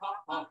yonder in the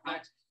pawpaw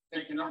patch.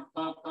 Picking up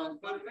pawpaws,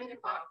 put them in your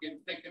pocket.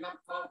 Picking up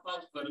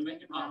pawpaws, put them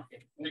in your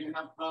pocket. Picking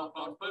up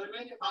pawpaws, put them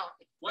in your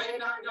pocket. Way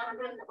down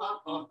yonder in the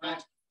pawpaw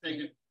patch.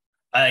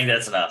 I think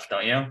that's enough,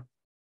 don't you? All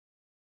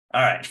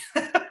right.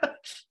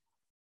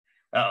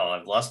 Uh-oh,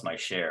 I've lost my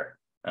share.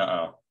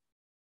 Uh-oh.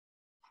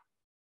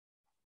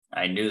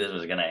 I knew this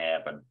was going to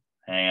happen.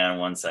 Hang on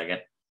one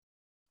second.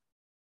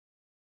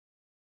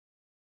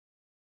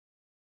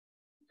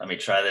 Let me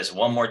try this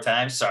one more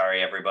time.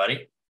 Sorry,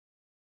 everybody.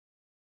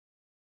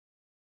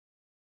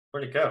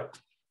 Where'd it go?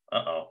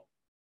 Uh-oh.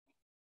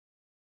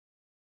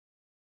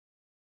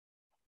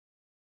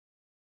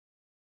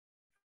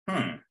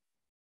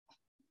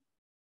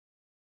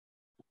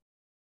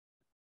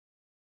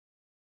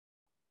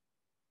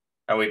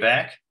 Are we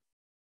back?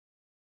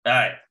 All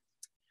right.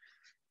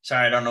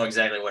 Sorry, I don't know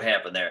exactly what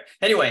happened there.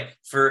 Anyway,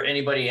 for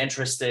anybody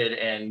interested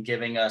in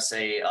giving us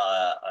a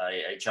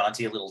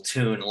jaunty little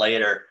tune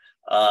later,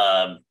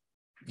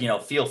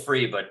 feel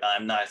free, but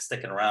I'm not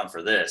sticking around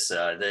for this.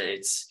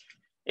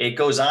 It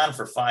goes on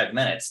for 5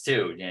 minutes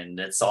too, and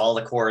it's all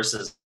the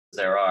choruses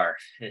there are.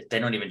 They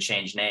don't even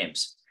change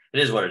names. It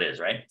is what it is,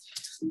 right?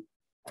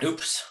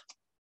 Oops.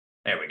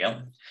 There we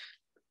go.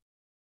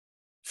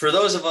 For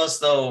those of us,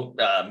 though,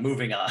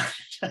 moving on,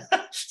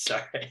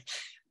 sorry.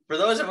 For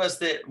those of us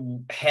that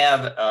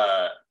have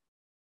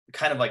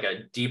kind of like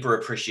a deeper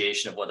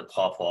appreciation of what the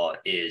pawpaw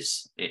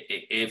is,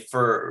 if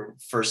for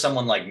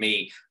someone like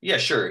me, yeah,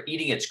 sure,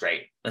 eating it's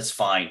great. That's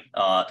fine.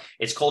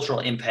 Its cultural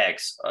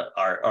impacts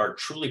are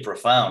truly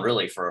profound,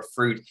 really, for a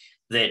fruit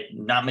that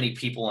not many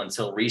people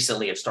until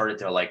recently have started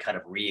to like kind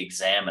of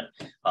re-examine.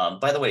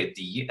 By the way,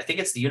 I think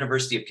it's the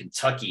University of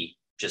Kentucky,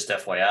 just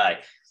FYI,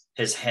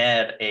 has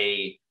had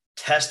a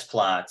test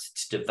plot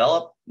to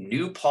develop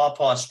new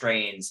pawpaw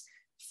strains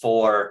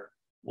for,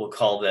 we'll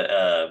call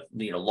the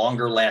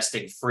longer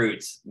lasting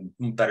fruits,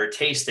 better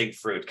tasting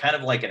fruit, kind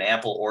of like an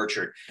apple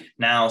orchard,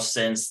 now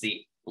since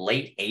the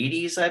late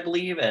 80s, I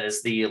believe, and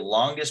is the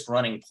longest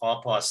running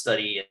pawpaw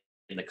study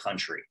in the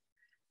country.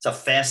 It's a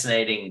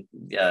fascinating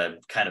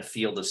kind of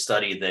field of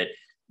study that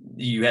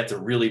you have to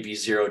really be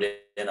zeroed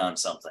in on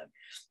something.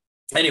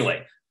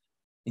 Anyway,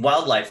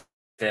 wildlife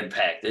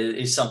impact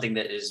is something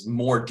that is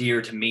more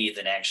dear to me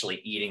than actually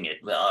eating it,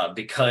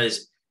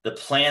 because the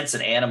plants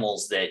and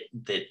animals that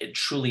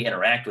truly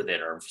interact with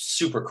it are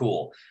super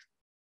cool.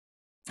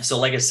 So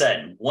like I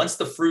said, once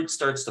the fruit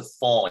starts to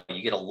fall,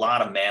 you get a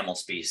lot of mammal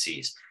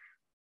species.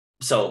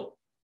 So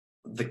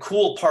the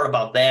cool part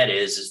about that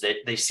is that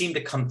they seem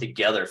to come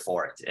together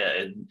for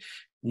it.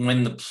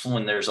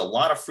 When there's a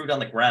lot of fruit on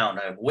the ground,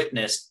 I've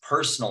witnessed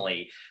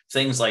personally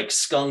things like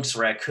skunks,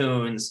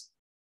 raccoons,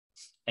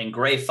 and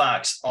gray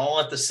fox all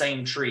at the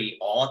same tree,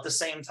 all at the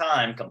same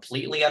time,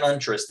 completely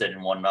uninterested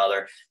in one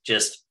another,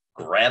 just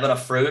grabbing a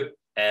fruit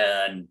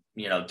and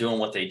doing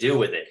what they do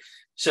with it.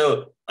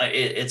 So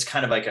it's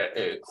kind of like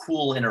a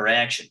cool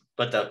interaction.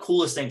 But the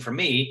coolest thing for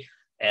me,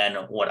 and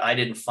what I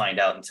didn't find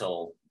out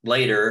until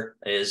later,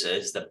 is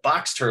the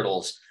box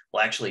turtles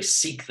will actually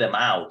seek them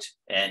out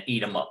and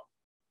eat them up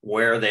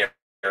where they're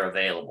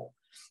available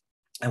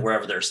and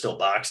wherever there's still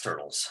box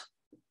turtles,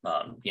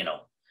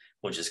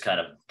 which is kind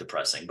of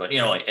depressing. But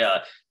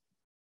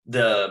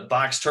the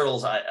box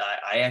turtles, I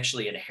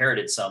actually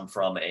inherited some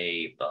from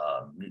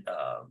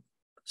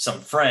some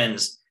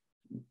friends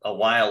a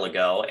while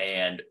ago,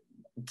 and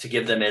to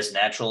give them as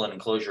natural an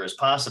enclosure as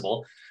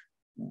possible,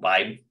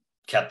 I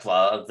kept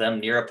them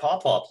near a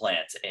pawpaw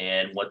plant.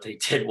 And what they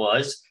did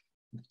was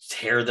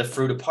tear the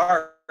fruit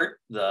apart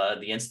the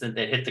instant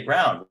they hit the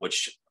ground,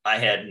 which I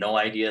had no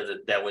idea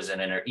that was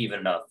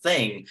even a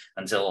thing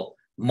until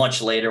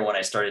much later when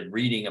I started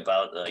reading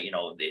about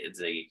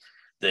the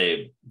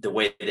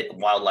way that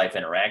wildlife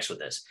interacts with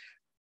this.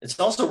 It's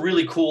also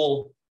really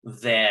cool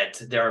that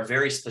there are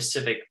very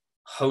specific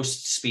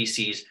host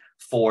species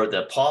for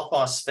the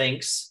pawpaw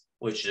sphinx,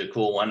 which is a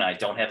cool one. I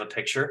don't have a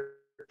picture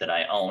that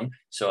I own,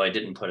 so I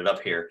didn't put it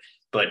up here.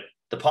 But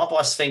the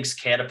pawpaw sphinx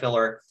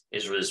caterpillar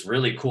is this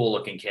really cool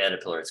looking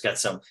caterpillar. It's got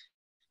some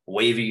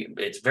wavy,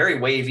 it's very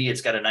wavy.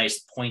 It's got a nice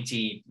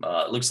pointy,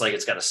 looks like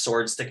it's got a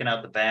sword sticking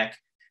out the back.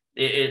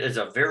 It is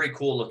a very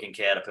cool looking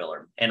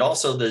caterpillar. And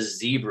also the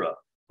zebra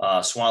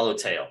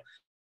swallowtail.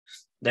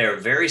 They're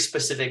very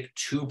specific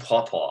to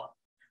pawpaw.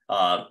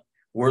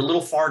 We're a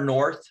little far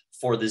north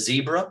for the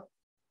zebra.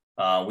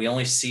 We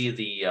only see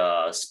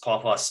the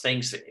pawpaw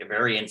sphinx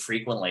very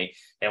infrequently,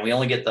 and we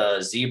only get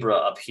the zebra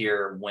up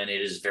here when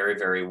it is very,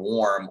 very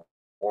warm,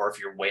 or if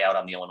you're way out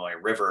on the Illinois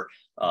River,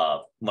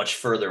 much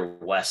further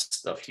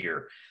west of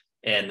here.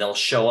 And they'll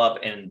show up,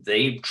 and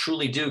they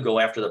truly do go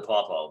after the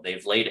pawpaw.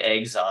 They've laid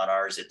eggs on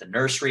ours at the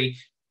nursery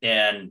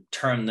and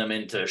turned them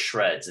into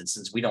shreds. And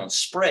since we don't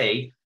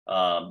spray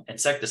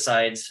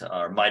insecticides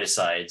or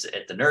miticides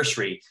at the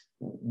nursery,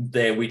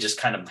 we just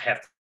kind of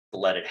have to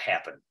let it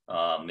happen.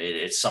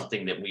 It's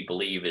something that we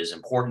believe is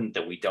important,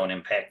 that we don't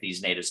impact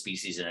these native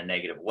species in a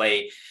negative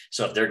way.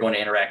 So if they're going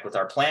to interact with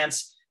our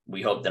plants,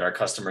 we hope that our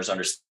customers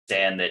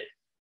understand that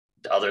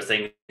other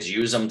things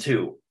use them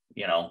too,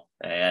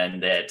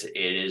 and that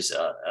it is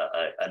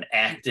an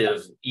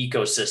active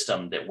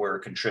ecosystem that we're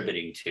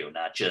contributing to,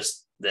 not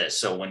just this.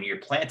 So when you're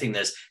planting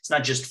this, it's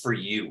not just for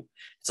you,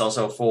 it's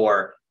also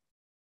for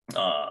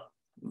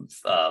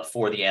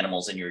the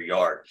animals in your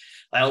yard.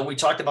 We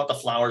talked about the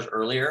flowers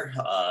earlier.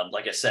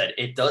 Like I said,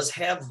 it does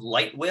have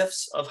light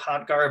whiffs of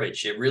hot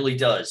garbage. It really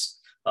does.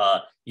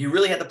 You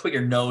really have to put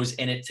your nose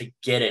in it to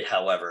get it,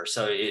 however.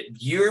 So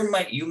you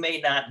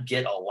may not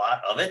get a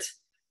lot of it,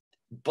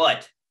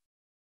 but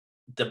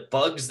the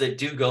bugs that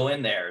do go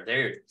in there,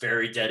 they're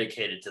very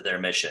dedicated to their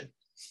mission.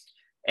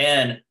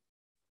 And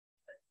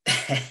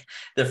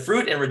the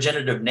fruit and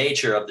regenerative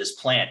nature of this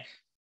plant,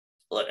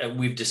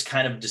 we've just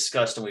kind of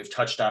discussed and we've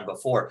touched on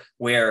before,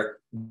 where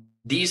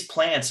these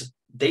plants,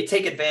 they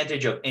take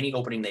advantage of any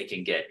opening they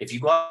can get. If you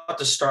go out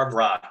to Starved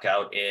Rock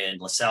out in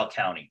LaSalle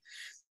County,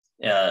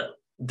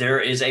 there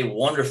is a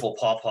wonderful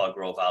pawpaw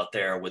grove out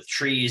there with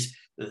trees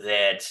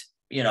that,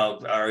 you know,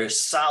 are a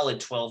solid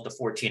 12 to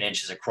 14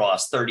 inches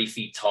across, 30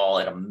 feet tall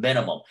at a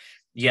minimum.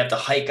 You have to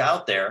hike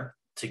out there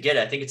to get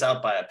it. I think it's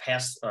out by a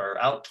pass or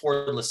out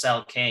toward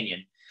LaSalle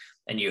Canyon,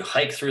 and you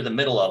hike through the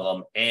middle of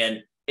them,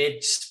 and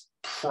it's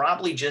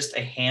probably just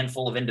a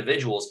handful of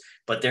individuals,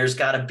 but there's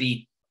got to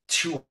be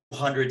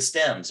 200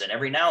 stems, and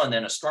every now and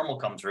then a storm will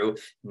come through,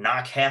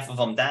 knock half of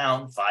them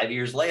down. 5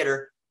 years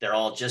later, they're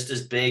all just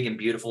as big and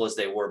beautiful as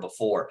they were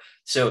before.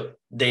 So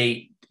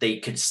they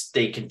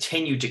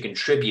continue to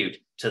contribute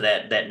to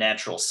that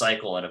natural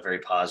cycle in a very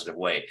positive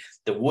way.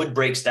 The wood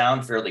breaks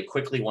down fairly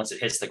quickly once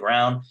it hits the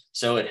ground,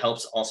 so it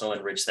helps also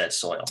enrich that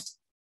soil.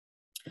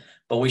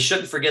 But we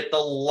shouldn't forget the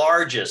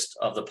largest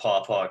of the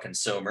pawpaw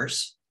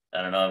consumers.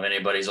 I don't know if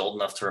anybody's old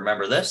enough to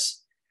remember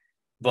this,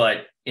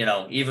 but, you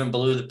know, even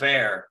Blue the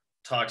bear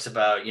talks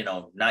about, you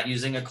know, not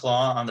using a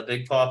claw on the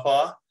big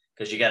pawpaw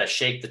because you got to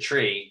shake the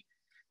tree,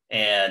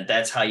 and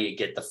that's how you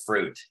get the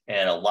fruit.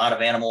 And a lot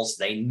of animals,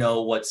 they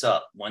know what's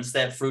up. Once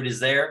that fruit is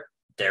there,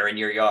 they're in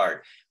your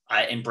yard.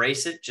 I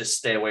embrace it. Just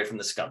stay away from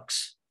the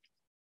skunks.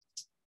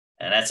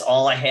 And that's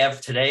all I have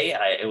today.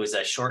 It was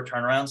a short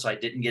turnaround, so I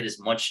didn't get as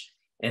much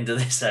into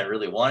this as I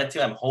really wanted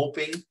to. I'm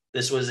hoping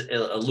this was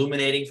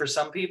illuminating for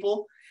some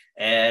people.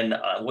 And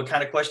what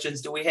kind of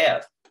questions do we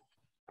have?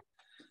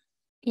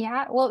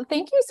 Yeah, well,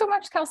 thank you so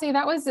much, Kelsey.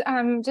 That was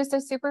just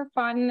a super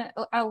fun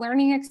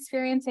learning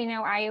experience. I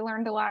know I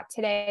learned a lot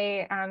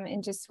today,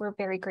 and just we're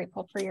very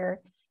grateful for your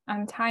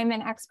time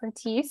and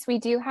expertise. We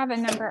do have a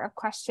number of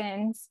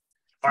questions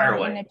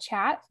in the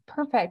chat.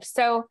 Perfect.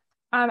 So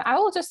I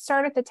will just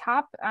start at the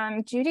top.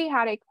 Judy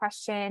had a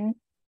question,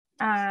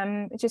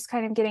 just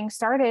kind of getting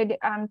started.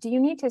 Do you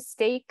need to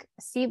stake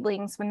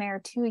seedlings when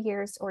they're 2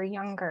 years or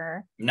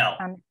younger? No.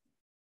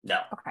 No.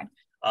 Okay.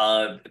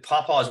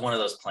 Pawpaw is one of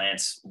those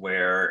plants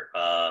where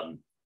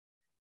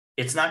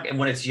it's not,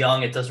 when it's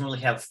young, it doesn't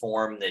really have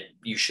form that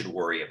you should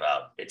worry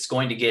about. It's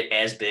going to get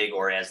as big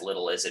or as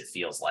little as it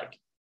feels like.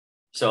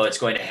 So it's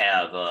going to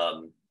have,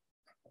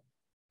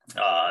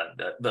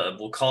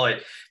 we'll call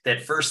it,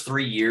 that first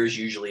 3 years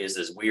usually is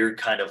this weird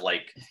kind of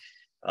like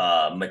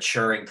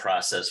maturing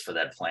process for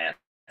that plant.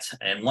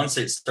 And once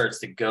it starts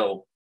to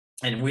go,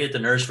 and we at the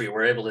nursery,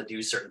 we're able to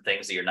do certain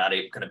things that you're not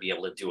going to be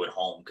able to do at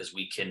home, because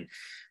we can,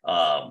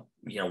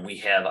 you know, we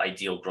have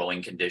ideal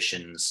growing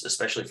conditions,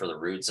 especially for the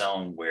root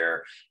zone,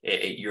 where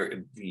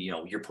you're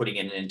putting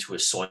it into a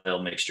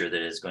soil mixture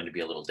that is going to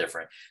be a little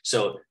different.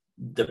 So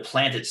the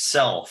plant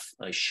itself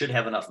should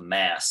have enough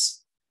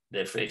mass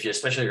that if you,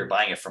 especially if you're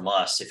buying it from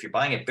us, if you're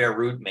buying it bare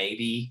root,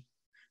 maybe,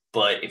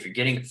 but if you're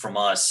getting it from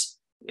us,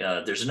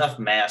 there's enough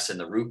mass in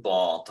the root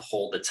ball to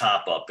hold the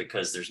top up,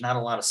 because there's not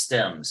a lot of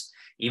stems.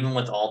 Even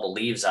with all the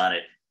leaves on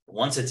it,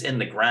 once it's in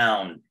the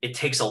ground, it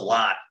takes a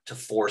lot to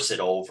force it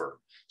over.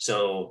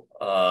 So,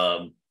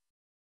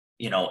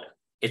 you know,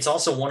 it's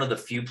also one of the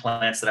few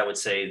plants that I would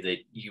say that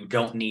you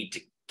don't need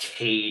to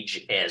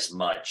cage as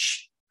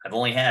much. I've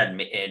only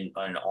had in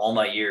all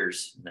my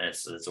years,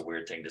 that's a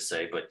weird thing to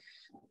say, but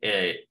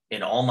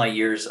in all my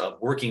years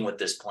of working with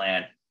this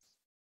plant,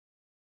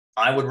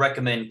 I would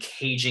recommend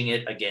caging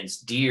it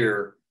against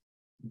deer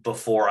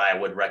before I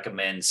would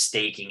recommend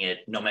staking it,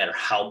 no matter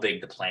how big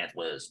the plant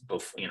was,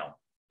 before, you know,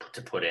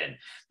 to put in,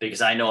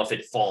 because I know if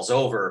it falls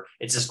over,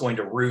 it's just going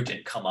to root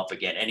and come up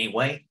again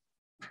anyway.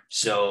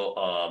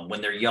 So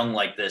when they're young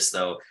like this,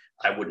 though,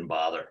 I wouldn't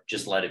bother.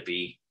 Just let it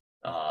be.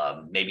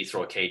 Maybe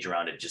throw a cage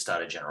around it, just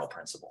out of general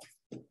principle.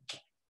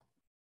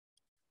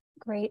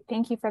 Great.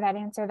 Thank you for that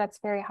answer. That's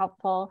very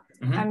helpful.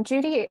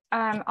 Judy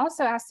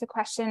also asked a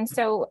question.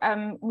 So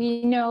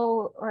we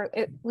know, or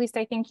at least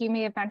I think you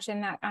may have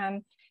mentioned that,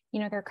 you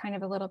know, they're kind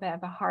of a little bit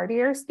of a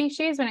hardier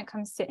species when it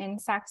comes to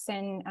insects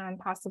and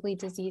possibly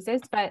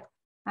diseases, but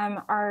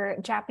are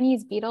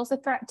Japanese beetles a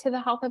threat to the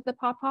health of the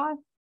pawpaw?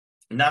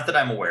 Not that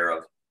I'm aware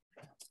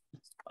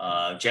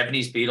of.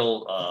 Japanese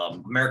beetle,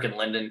 American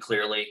linden,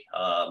 clearly.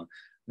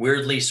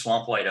 Weirdly,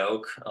 swamp white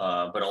oak,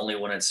 but only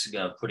when it's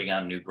putting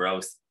on new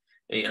growth.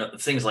 You know,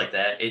 things like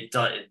that. It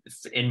does,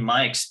 in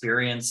my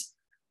experience.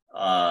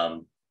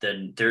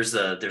 Then there's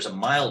a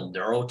mild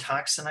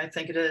neurotoxin, I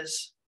think it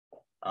is.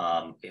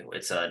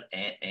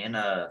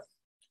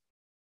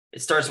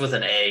 It starts with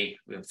an A.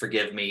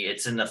 Forgive me.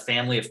 It's in the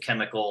family of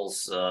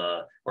chemicals,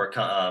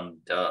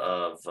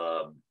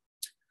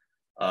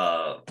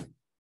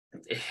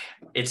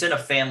 it's in a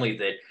family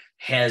that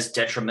has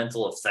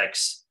detrimental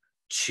effects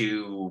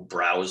to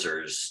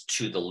browsers,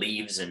 to the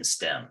leaves and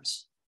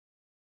stems.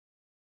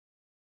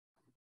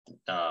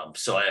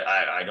 So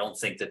I don't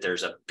think that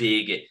there's a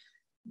big,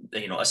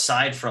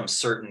 aside from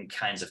certain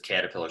kinds of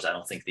caterpillars, I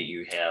don't think that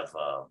you have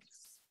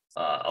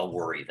a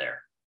worry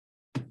there.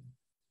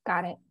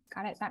 Got it.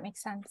 That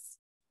makes sense.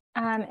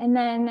 And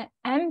then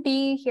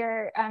MB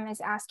here is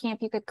asking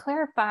if you could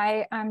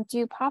clarify,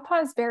 do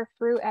pawpaws bear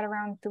fruit at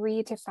around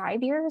 3 to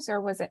 5 years,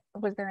 or was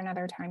there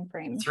another time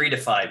frame? 3 to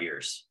 5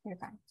 years. 3 to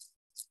 5.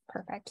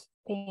 Perfect.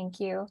 Thank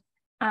you.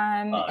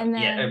 And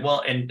then yeah,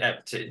 well, and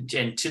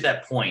to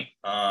that point,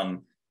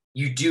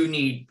 you do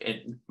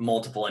need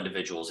multiple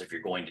individuals if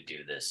you're going to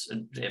do this,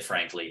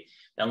 frankly,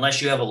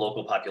 unless you have a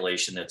local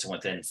population that's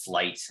within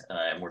flight,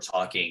 and we're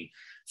talking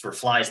for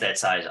flies that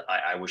size.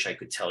 I wish I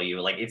could tell you,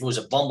 like, if it was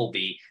a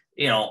bumblebee,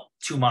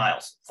 2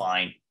 miles,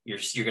 fine, you're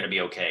going to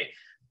be okay.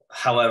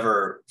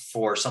 However,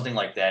 for something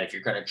like that, if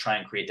you're going to try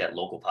and create that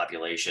local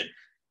population,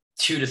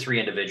 2 to 3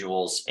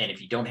 individuals, and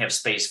if you don't have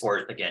space for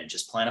it, again,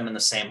 just plant them in the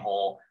same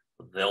hole,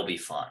 they'll be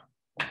fine.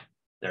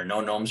 There are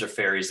no gnomes or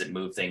fairies that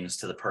move things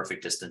to the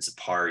perfect distance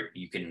apart.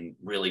 You can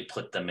really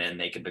put them in,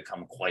 they can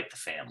become quite the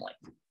family.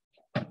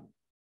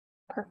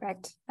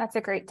 Perfect. That's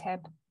a great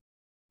tip.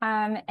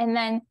 And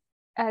then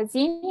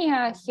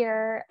Xenia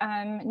here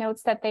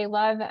notes that they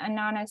love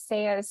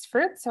Ananacea's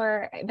fruits,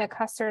 or the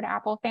custard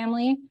apple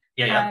family.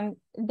 Yeah.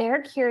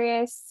 They're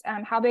curious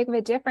how big of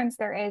a difference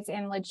there is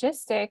in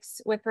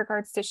logistics with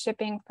regards to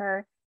shipping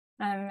for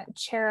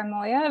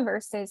cherimoya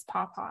versus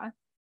pawpaw.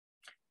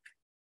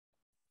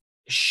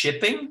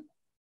 Shipping?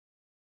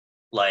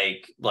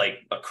 Like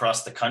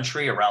across the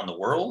country, around the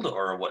world,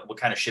 or what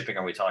kind of shipping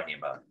are we talking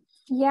about?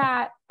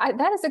 Yeah,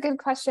 that is a good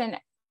question.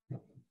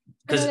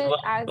 Because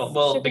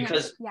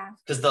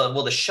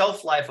the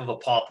shelf life of a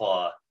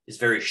pawpaw is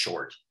very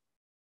short.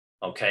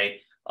 Okay,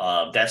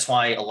 that's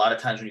why a lot of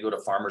times when you go to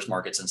farmers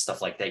markets and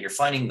stuff like that, you're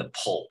finding the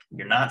pulp.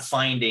 You're not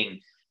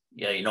finding,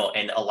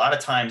 and a lot of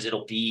times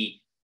it'll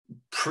be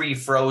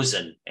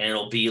pre-frozen, and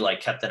it'll be like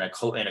kept in a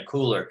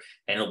cooler,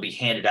 and it'll be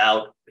handed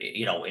out,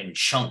 in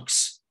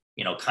chunks.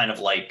 Kind of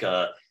like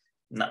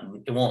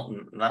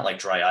not like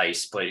dry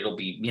ice, but it'll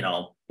be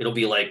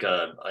like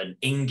an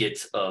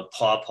ingot of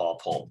pawpaw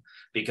pulp,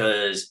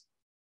 because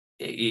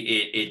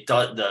it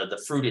does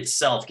the fruit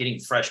itself, getting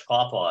fresh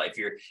pawpaw.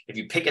 If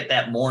you pick it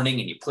that morning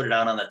and you put it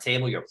out on the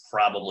table, you're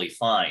probably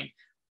fine.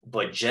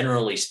 But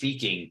generally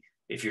speaking,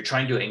 if you're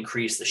trying to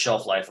increase the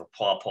shelf life of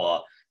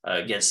pawpaw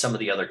against some of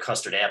the other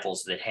custard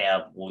apples that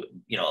have,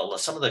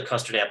 some of the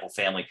custard apple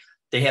family,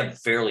 they have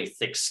fairly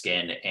thick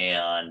skin,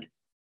 and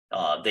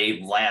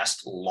they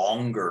last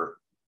longer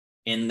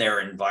in their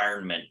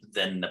environment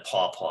than the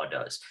pawpaw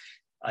does.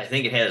 I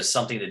think it has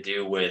something to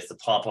do with the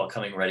pawpaw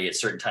coming ready at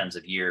certain times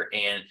of year,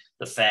 and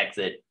the fact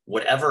that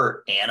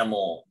whatever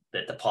animal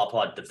that the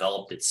pawpaw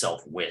developed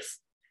itself with,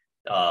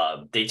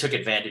 they took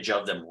advantage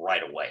of them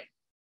right away.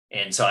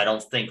 And so I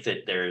don't think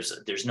that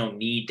there's no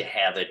need to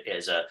have it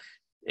as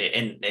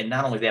and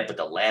not only that, but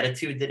the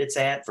latitude that it's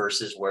at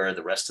versus where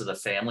the rest of the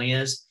family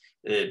is.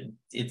 The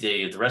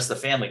rest of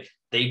the family,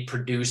 they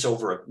produce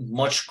over a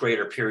much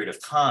greater period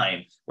of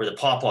time, where the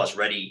pawpaw is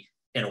ready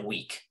in a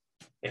week.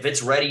 If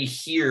it's ready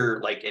here,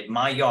 like at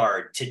my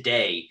yard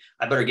today,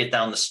 I better get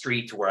down the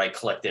street to where I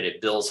collected at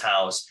Bill's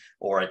house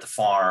or at the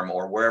farm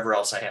or wherever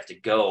else I have to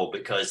go,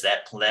 because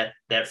that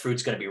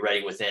fruit's going to be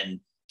ready within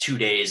 2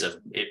 days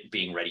of it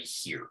being ready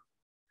here.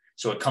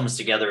 So it comes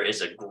together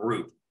as a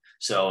group.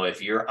 So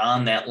if you're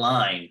on that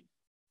line,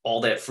 all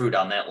that fruit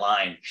on that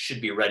line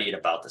should be ready at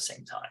about the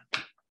same time.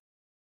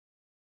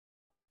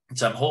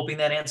 So I'm hoping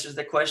that answers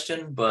the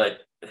question,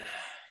 but.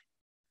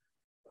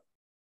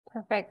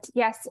 Perfect.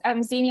 Yes.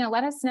 Xenia,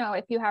 let us know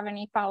if you have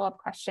any follow-up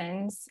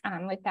questions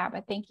with that,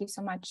 but thank you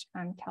so much,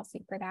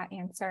 Kelsey, for that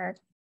answer.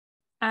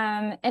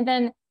 And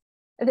then,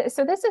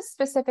 so this is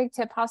specific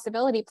to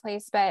Possibility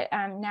Place, but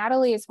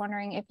Natalie is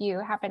wondering if you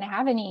happen to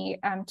have any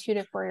 2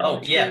 to 4 year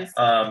old trees.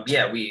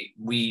 Yeah,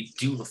 we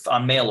do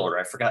on mail order.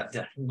 I forgot,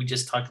 we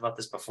just talked about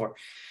this before.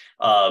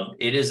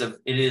 It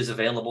is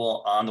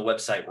available on the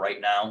website right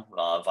now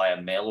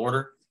via mail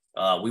order.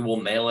 We will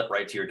mail it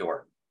right to your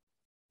door.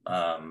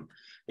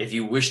 If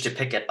you wish to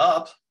pick it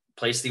up,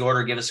 place the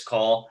order, give us a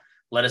call,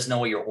 let us know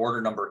what your order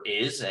number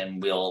is,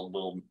 and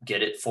we'll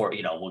get it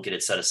we'll get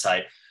it set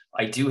aside.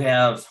 I do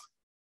have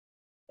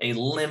a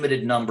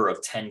limited number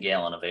of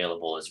 10-gallon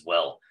available as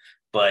well,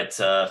 but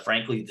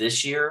frankly,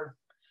 this year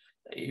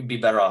you'd be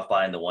better off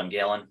buying the 1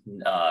 gallon.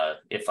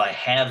 If I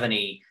have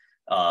any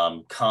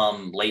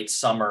come late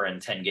summer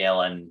and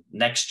 10-gallon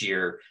next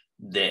year,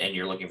 and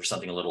you're looking for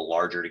something a little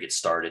larger to get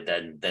started,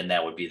 then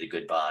that would be the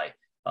good buy.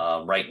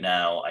 Right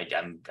now,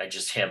 I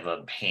just have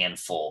a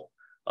handful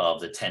of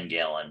the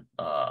 10-gallon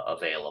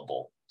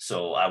available.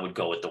 So I would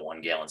go with the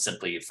 1 gallon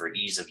simply for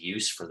ease of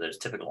use for the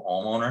typical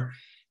homeowner.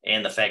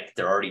 And the fact that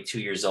they're already 2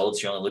 years old,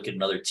 so you only look at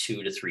another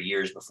 2 to 3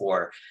 years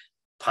before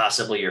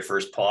possibly your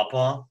first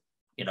pawpaw,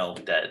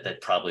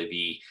 that'd probably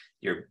be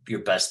your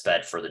best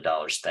bet for the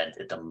dollar spent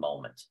at the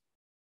moment.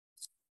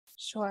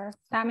 Sure,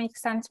 that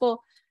makes sense.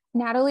 Well,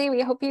 Natalie,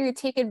 we hope you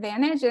take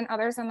advantage, and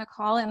others on the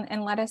call,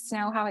 and let us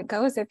know how it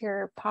goes with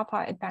your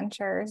pawpaw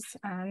adventures.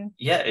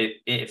 Yeah,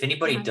 if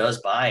anybody does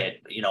buy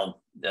it,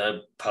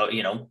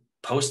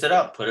 post it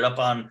up, put it up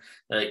on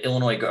the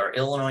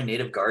Illinois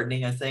Native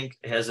Gardening, I think,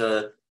 has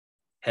a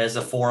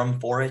forum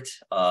for it.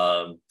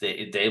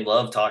 They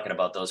love talking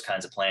about those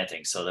kinds of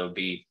plantings. So there would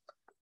be,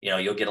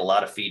 you'll get a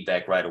lot of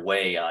feedback right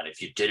away on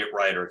if you did it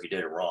right or if you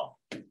did it wrong,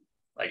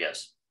 I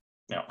guess.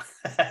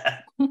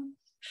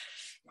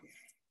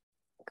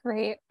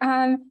 Great.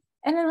 And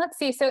then let's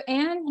see. So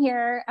Anne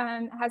here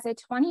has a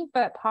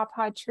 20-foot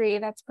pawpaw tree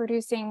that's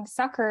producing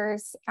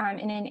suckers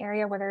in an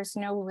area where there's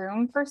no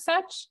room for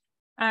such.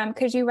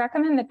 Could you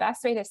recommend the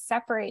best way to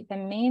separate the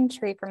main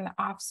tree from the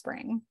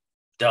offspring?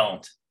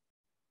 Don't.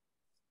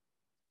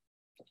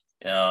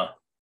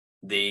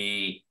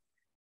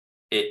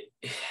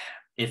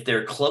 If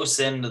they're close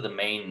into the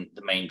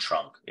main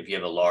trunk, if you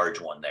have a large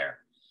one there,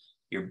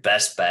 your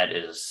best bet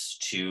is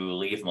to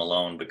leave them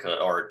alone,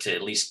 or to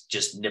at least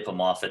just nip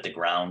them off at the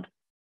ground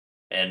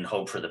and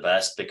hope for the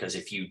best. Because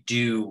if you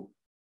do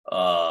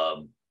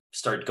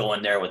start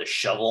going there with a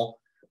shovel,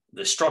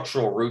 the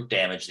structural root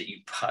damage that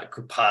you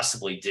could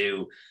possibly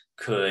do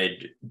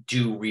could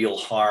do real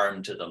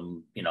harm to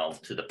them,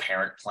 to the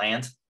parent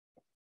plant.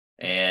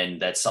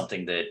 And that's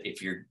something that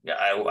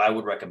I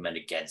would recommend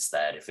against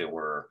that if it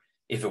were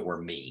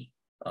me.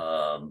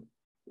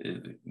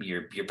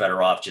 You're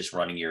better off just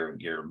running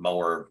your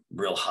mower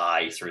real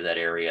high through that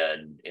area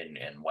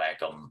and whack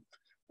them,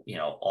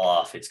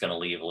 off. It's going to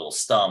leave a little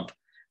stump.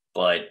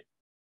 But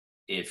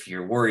if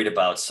you're worried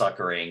about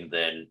suckering,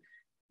 then,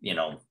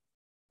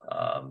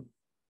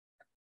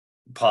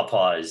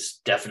 pawpaw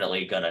is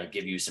definitely going to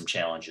give you some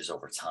challenges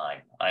over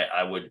time.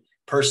 I would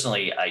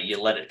personally,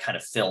 you let it kind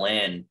of fill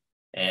in,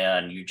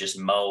 and you just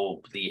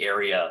mow the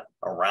area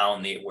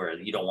around where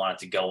you don't want it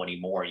to go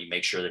anymore. You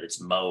make sure that it's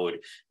mowed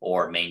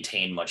or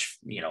maintained much,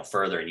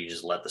 further, and you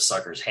just let the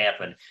suckers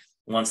happen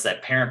once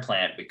that parent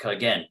plant,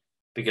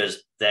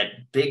 because that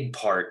big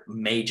part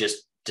may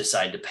just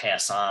decide to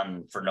pass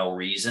on for no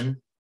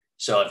reason.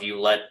 So if you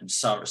let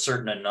a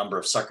certain number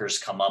of suckers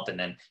come up and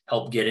then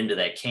help get into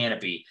that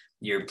canopy,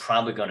 you're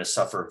probably going to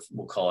suffer,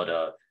 we'll call it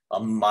a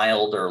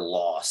milder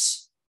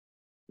loss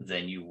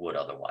than you would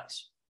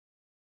otherwise.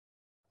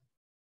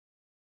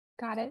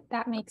 Got it.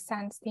 That makes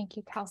sense. Thank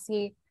you,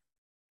 Kelsey.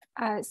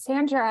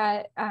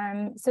 Sandra,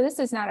 so this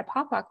is not a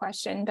pawpaw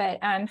question, but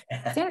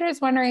Sandra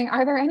is wondering,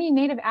 are there any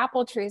native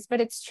apple trees?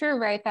 But it's true,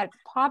 right, that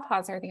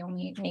pawpaws are the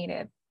only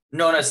native?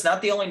 No, it's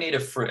not the only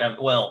native fruit.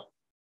 Well,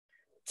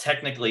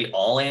 technically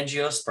all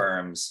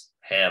angiosperms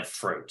have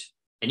fruit,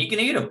 and you can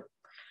eat them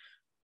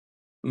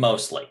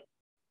mostly.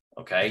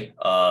 Okay.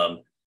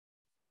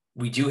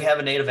 We do have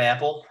a native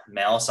apple,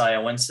 Malus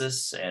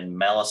iowensis and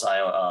Malus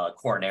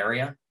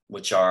coronaria,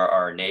 which are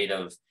our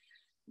native.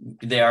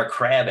 They are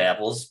crab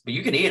apples, but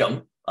you can eat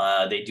them.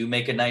 They do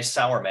make a nice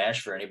sour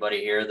mash for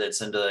anybody here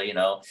that's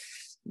into,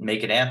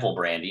 making apple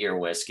brandy or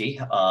whiskey.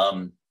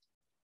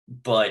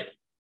 But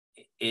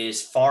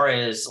as far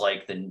as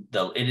like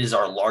it is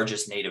our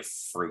largest native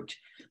fruit.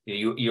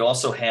 You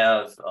also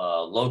have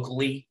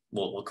locally,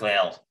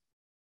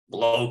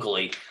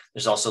 locally,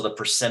 there's also the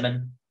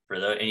persimmon for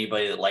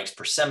anybody that likes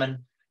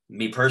persimmon.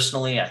 Me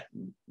personally,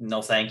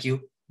 no thank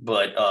you,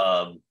 but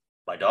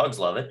my dogs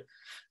love it.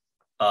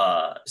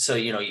 So,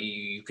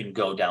 you can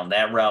go down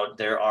that route.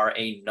 There are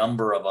a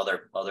number of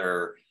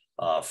other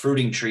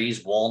fruiting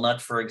trees,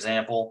 walnut, for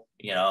example,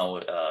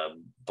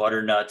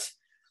 butternut,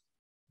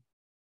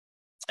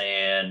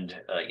 and,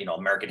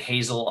 American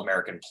hazel,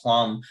 American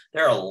plum.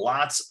 There are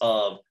lots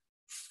of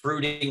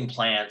fruiting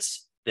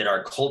plants that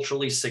are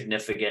culturally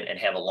significant and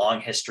have a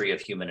long history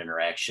of human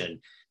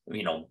interaction,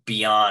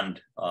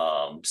 beyond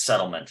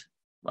settlement,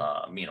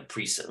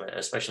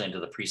 especially into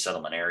the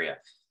pre-settlement area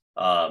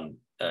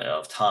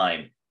of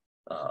time.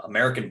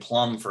 American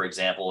plum, for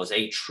example, is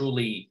a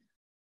truly,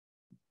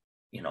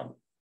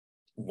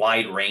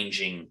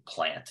 wide-ranging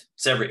plant.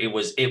 It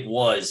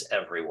was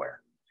everywhere.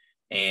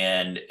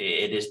 And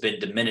it has been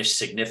diminished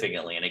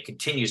significantly, and it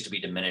continues to be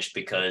diminished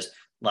because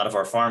a lot of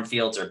our farm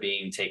fields are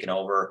being taken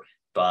over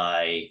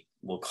by,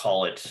 we'll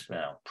call it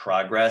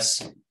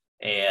progress,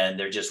 and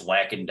they're just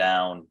whacking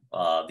down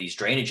these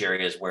drainage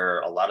areas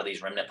where a lot of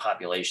these remnant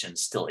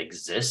populations still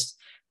exist.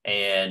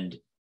 And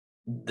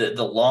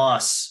the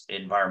loss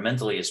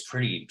environmentally is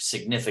pretty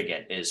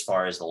significant as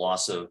far as the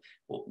loss of,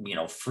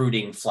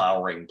 fruiting,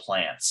 flowering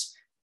plants.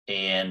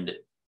 And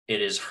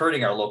it is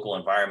hurting our local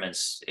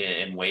environments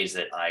in ways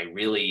that I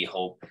really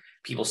hope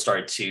people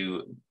start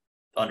to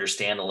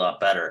understand a lot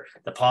better.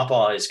 The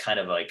pawpaw is kind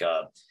of like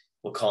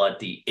we'll call it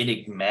the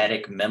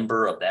enigmatic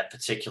member of that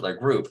particular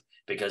group,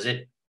 because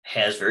it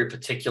has very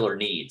particular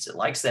needs. It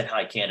likes that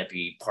high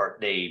canopy, part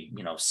day,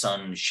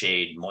 sun,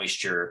 shade,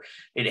 moisture.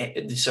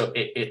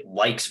 It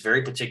likes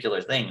very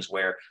particular things,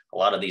 where a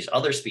lot of these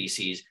other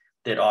species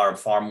that are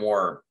far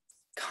more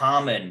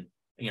common,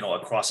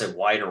 across a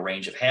wider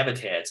range of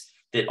habitats,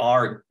 that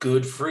are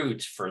good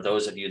fruit for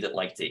those of you that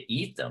like to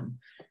eat them.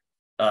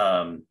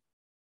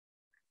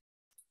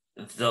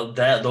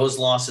 those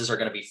losses are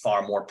going to be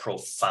far more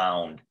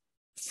profound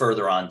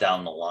further on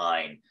down the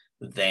line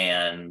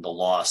than the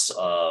loss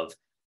of,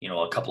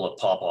 a couple of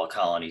pawpaw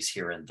colonies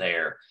here and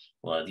there.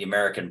 Well, the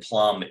American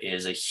plum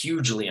is a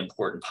hugely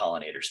important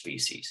pollinator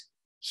species,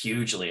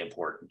 hugely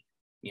important.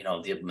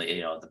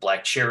 The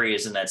black cherry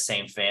is in that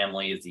same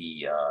family.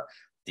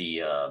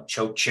 The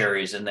choke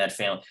cherry is in that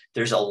family.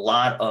 There's a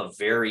lot of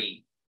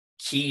very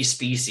key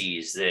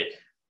species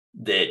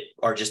that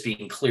are just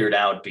being cleared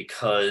out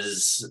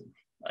because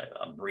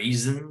of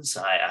reasons.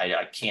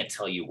 I can't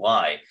tell you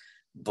why,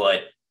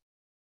 but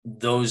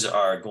those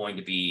are going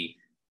to be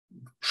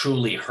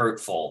truly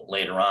hurtful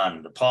later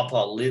on. The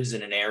pawpaw lives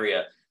in an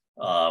area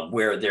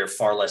where they're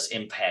far less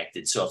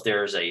impacted. So if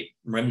there's a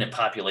remnant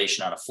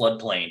population on a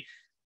floodplain,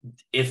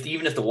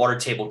 even if the water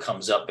table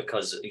comes up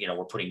because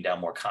we're putting down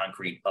more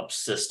concrete up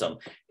system,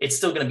 it's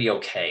still going to be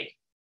okay,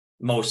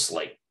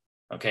 mostly,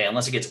 okay,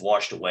 unless it gets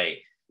washed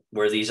away.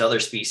 Where these other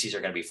species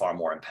are going to be far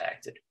more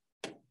impacted,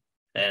 and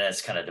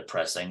that's kind of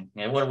depressing.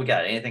 And what do we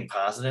got? Anything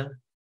positive?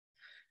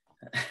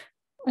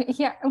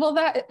 Yeah, well,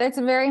 that's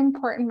a very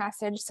important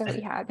message. So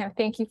yeah, no,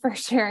 thank you for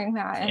sharing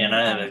that. And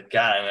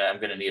I'm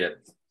going to need a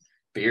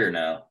beer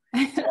now.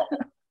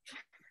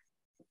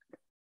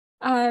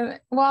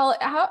 Well,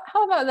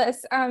 how about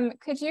this?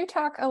 Could you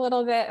talk a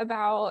little bit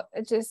about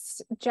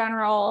just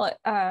general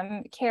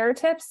care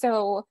tips?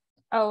 So,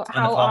 how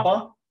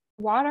often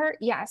water?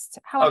 Yes.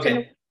 How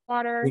often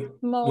water?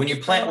 When you're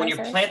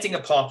planting a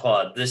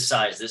pawpaw this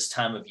size, this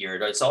time of year,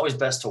 it's always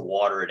best to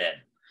water it in.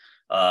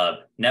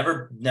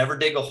 Never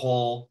dig a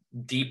hole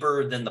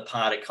deeper than the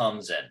pot it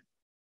comes in.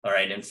 All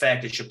right. In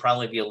fact, it should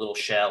probably be a little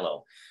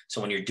shallow.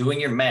 So when you're doing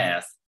your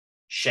math,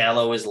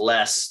 shallow is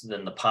less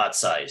than the pot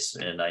size.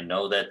 And I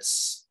know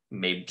that's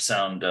may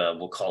sound,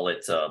 we'll call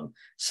it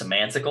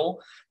semantical,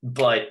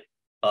 but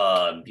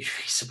you'd be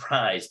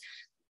surprised.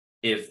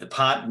 If the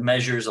pot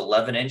measures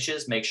 11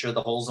 inches, make sure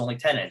the hole's only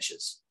 10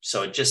 inches.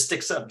 So it just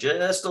sticks up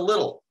just a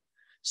little,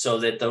 so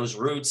that those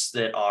roots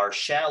that are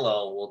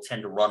shallow will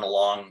tend to run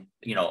along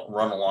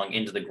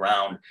into the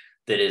ground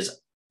that is,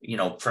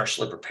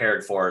 freshly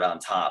prepared for it on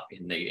top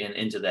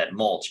into that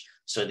mulch,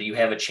 so that you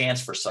have a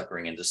chance for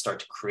suckering and to start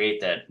to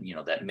create that,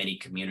 that mini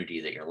community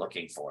that you're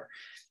looking for.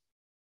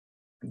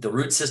 The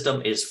root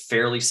system is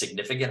fairly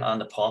significant on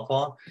the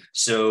pawpaw.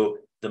 So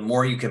the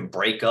more you can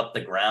break up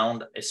the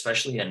ground,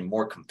 especially in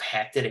more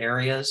compacted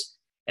areas,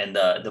 and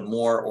the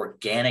more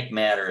organic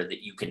matter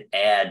that you can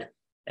add.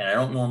 And I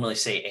don't normally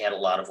say add a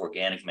lot of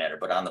organic matter,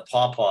 but on the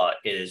pawpaw,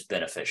 it is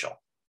beneficial.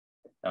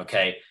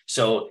 Okay.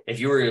 So if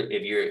you're,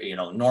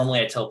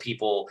 normally I tell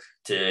people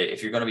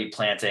if you're going to be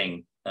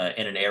planting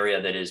in an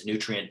area that is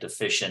nutrient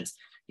deficient,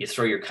 you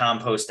throw your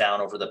compost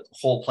down over the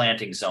whole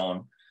planting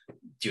zone.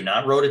 Do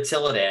not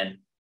rototill it in.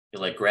 You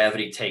let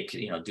gravity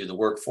do the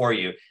work for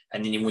you.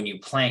 And then when you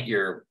plant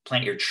your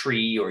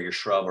tree or your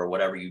shrub or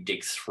whatever, you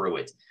dig through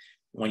it.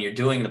 When you're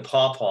doing the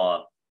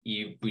pawpaw,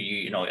 you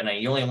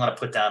only want to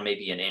put down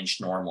maybe an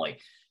inch normally.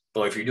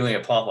 But if you're doing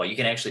a pawpaw, you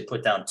can actually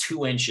put down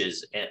 2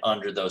 inches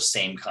under those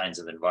same kinds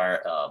of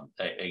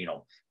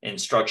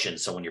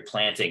instructions. So when you're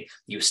planting,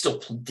 you still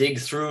dig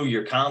through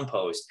your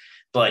compost,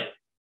 but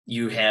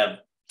you have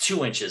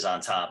 2 inches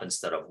on top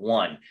instead of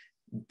 1.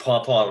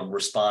 Pawpaw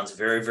responds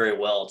very, very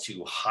well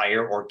to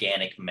higher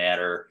organic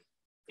matter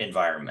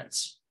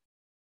environments.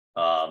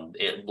 A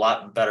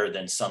lot better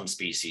than some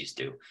species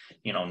do.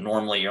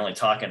 Normally you're only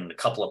talking a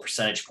couple of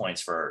percentage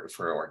points for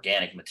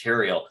organic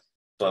material,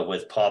 but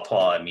with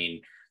pawpaw,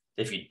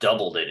 if you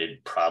doubled it,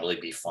 it'd probably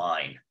be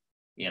fine.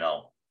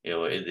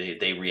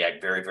 They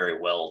react very, very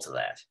well to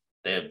that.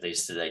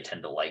 They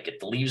tend to like it.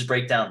 The leaves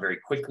break down very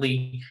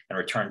quickly and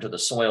return to the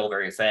soil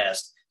very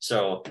fast.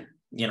 So,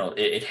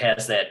 it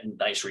has that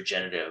nice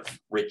regenerative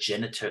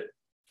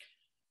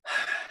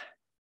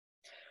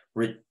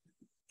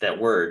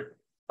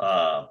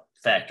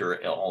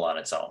factor all on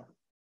its own.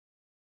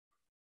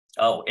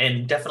 Oh,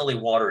 and definitely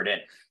water it in.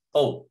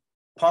 Oh,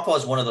 pawpaw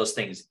is one of those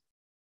things.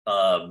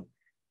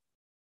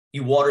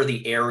 You water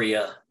the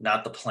area,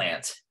 not the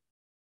plant.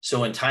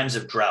 So in times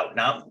of drought,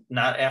 not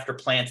after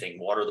planting,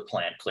 water the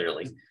plant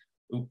clearly.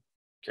 Ooh,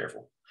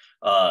 careful.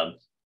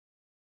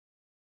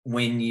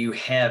 When you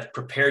have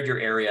prepared your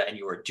area and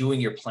you are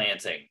doing your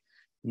planting,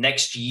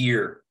 next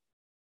year,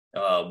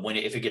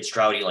 if it gets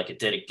droughty like it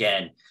did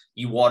again,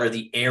 you water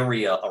the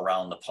area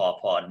around the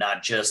pawpaw,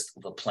 not just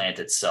the plant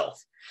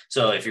itself.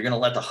 So if you're going to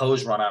let the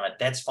hose run on it,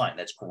 that's fine.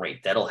 That's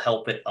great. That'll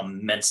help it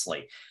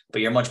immensely.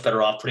 But you're much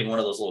better off putting one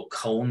of those little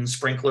cone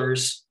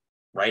sprinklers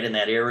right in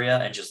that area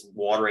and just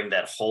watering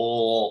that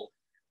whole,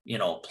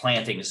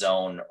 planting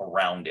zone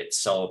around it.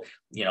 So,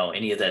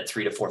 any of that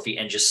 3 to 4 feet,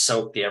 and just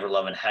soak the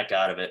ever-loving heck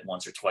out of it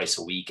once or twice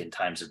a week in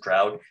times of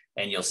drought,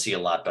 and you'll see a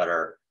lot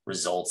better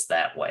results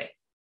that way.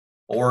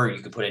 Or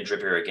you could put in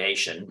drip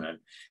irrigation and,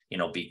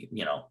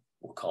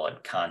 we'll call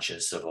it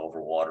conscious of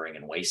overwatering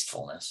and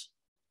wastefulness.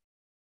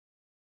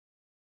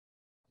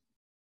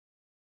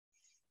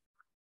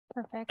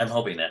 Perfect. I'm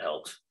hoping that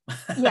helped.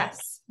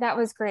 Yes, that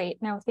was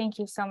great. No, thank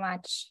you so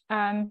much.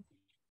 And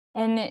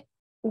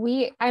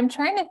I'm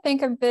trying to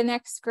think of the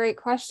next great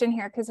question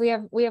here, because we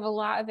have a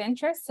lot of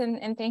interest,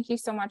 and thank you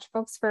so much,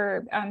 folks,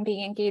 for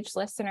being engaged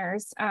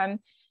listeners.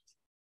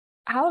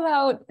 How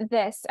about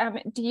this?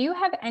 Do you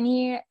have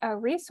any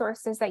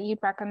resources that you'd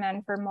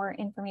recommend for more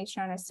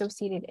information on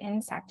associated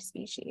insect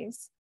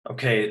species?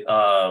 Okay,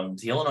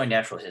 the Illinois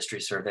Natural History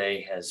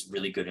Survey has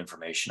really good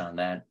information on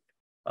that.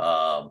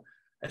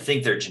 I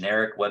think their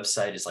generic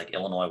website is like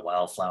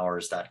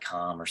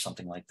illinoiswildflowers.com or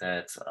something like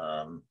that.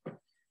 I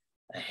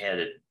had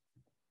it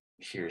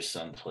here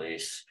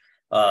someplace.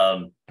 That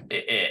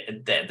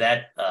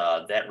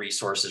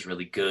resource is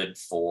really good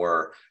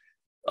for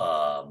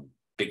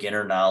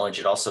beginner knowledge.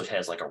 It also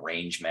has like a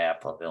range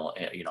map of,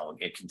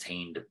 it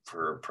contained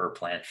per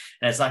plant,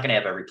 and it's not going to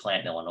have every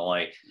plant in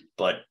Illinois,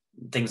 but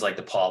things like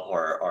the pawpaw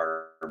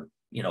are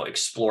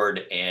explored,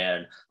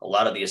 and a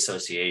lot of the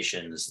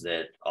associations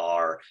that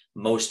are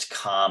most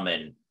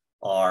common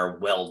are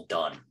well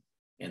done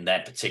in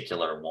that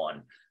particular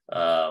one.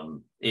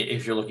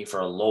 If you're looking for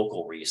a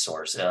local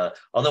resource,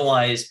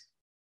 otherwise,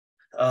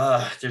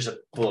 there's a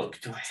book.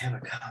 Do I have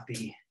a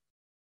copy?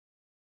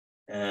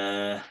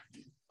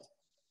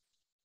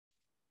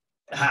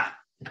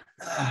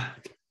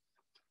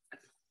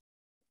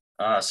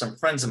 Some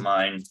friends of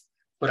mine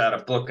put out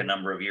a book a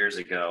number of years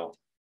ago,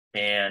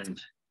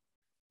 and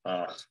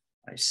I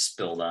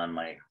spilled on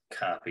my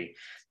copy.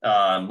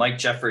 Mike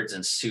Jeffords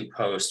and Sue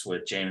Post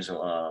with James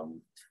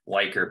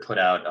Weicker put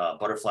out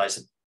Butterflies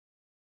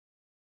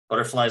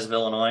of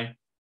Illinois.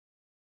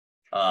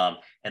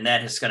 And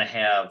that is going to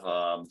have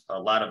a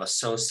lot of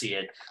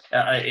associate,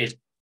 that's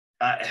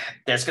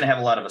going to have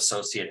a lot of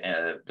associate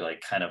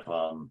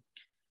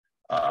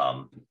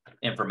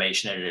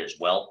information in it as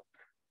well.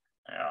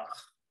 I'm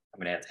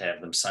going to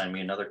have them sign me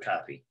another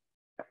copy.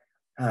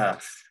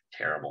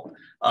 Terrible.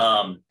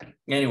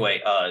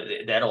 Anyway,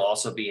 that'll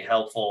also be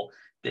helpful.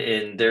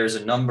 And there's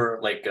a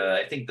number,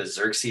 I think the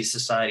Xerxes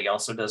Society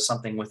also does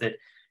something with it.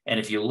 And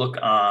if you look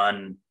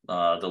on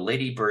the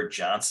Lady Bird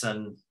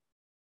Johnson,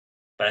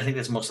 but I think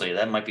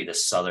that might be the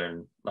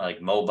Southern,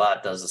 like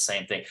Mobot does the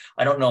same thing.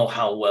 I don't know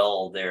how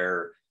well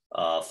their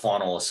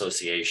faunal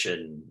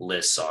association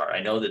lists are.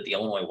 I know that the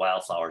Illinois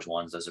Wildflowers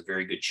ones does a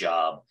very good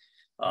job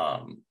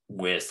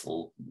with,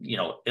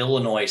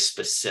 Illinois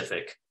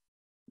specific,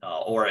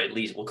 or at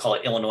least we'll call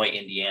it Illinois,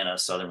 Indiana,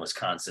 Southern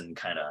Wisconsin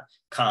kind of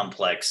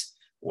complex,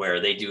 where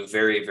they do a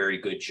very, very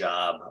good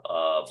job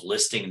of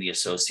listing the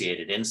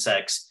associated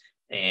insects.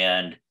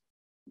 And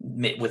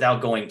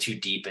without going too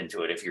deep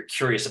into it, if you're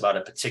curious about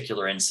a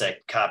particular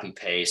insect, copy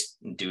paste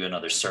and do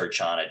another search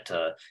on it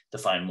to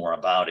find more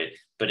about it.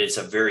 But it's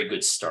a very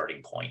good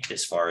starting point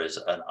as far as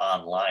an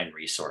online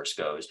resource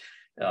goes.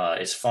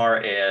 As far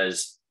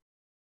as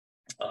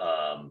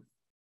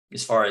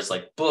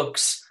like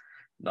books,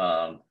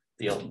 the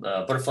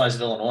Butterflies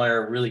of Illinois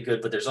are really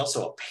good, but there's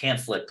also a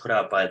pamphlet put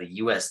out by the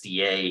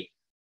USDA,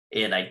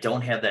 and I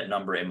don't have that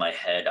number in my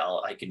head.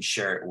 I can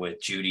share it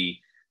with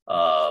Judy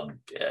in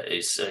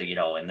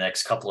the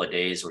next couple of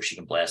days, where she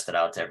can blast it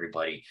out to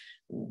everybody.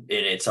 And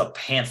it's a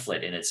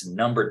pamphlet, and it's a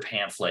numbered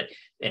pamphlet,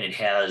 and it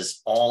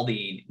has all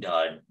the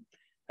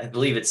I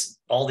believe it's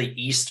all the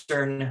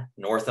Eastern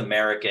North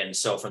American,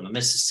 so from the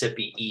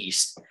Mississippi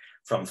east,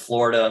 from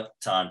Florida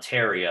to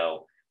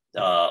Ontario,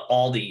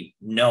 all the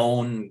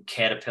known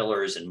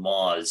caterpillars and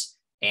moths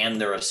and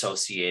their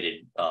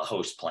associated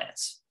host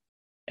plants.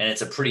 And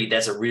that's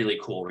a really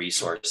cool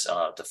resource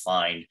to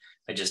find.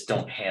 I just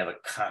don't have a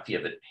copy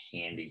of it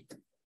handy,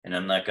 and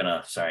I'm not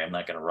gonna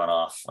run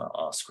off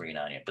screen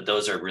on you, but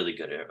those are really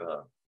good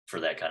for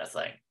that kind of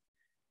thing.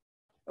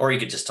 Or you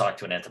could just talk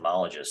to an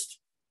entomologist,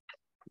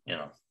 You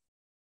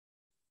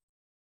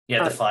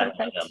have to find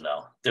one of them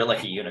though. They're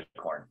like a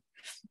unicorn.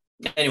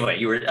 Anyway,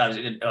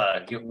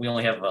 we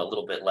only have a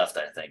little bit left,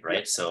 I think,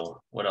 right?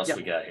 So what else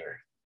we got here?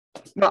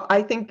 Well,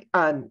 I think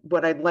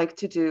what I'd like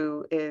to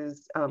do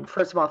is,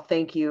 first of all,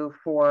 thank you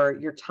for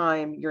your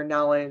time, your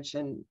knowledge,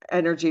 and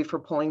energy for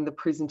pulling the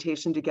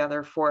presentation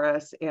together for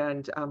us.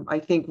 And I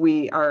think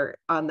we are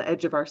on the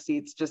edge of our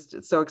seats,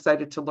 just so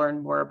excited to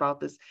learn more about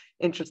this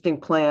interesting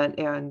plant.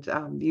 And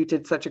you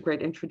did such a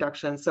great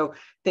introduction. So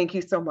thank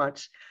you so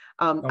much.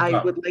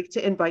 I would like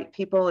to invite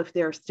people, if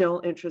they're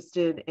still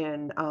interested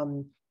in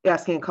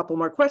asking a couple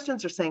more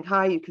questions or saying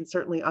hi, you can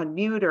certainly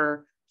unmute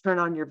or turn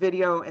on your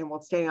video, and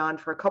we'll stay on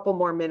for a couple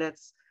more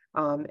minutes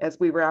as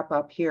we wrap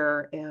up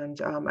here.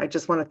 And I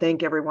just want to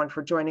thank everyone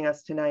for joining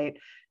us tonight.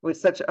 It was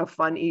such a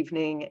fun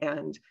evening,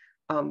 and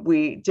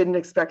we didn't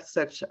expect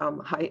such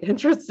high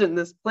interest in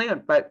this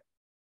plant, but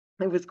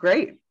it was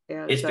great.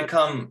 And it's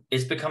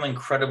become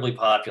incredibly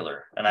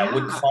popular, and I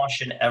would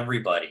caution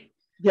everybody.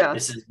 Yeah,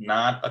 this is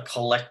not a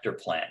collector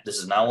plant. This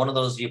is not one of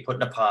those you put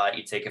in a pot,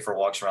 you take it for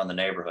walks around the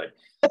neighborhood.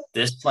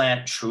 This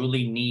plant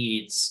truly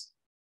needs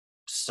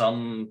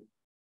some,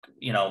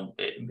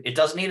 it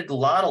doesn't need a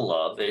lot of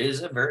love. It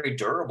is a very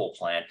durable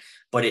plant,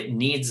 but it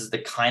needs the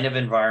kind of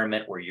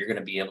environment where you're going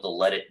to be able to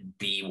let it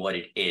be what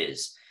it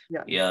is.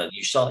 Yeah,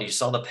 you saw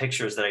the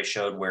pictures that I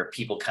showed where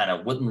people kind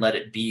of wouldn't let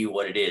it be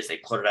what it is. They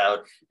put it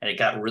out and it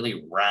got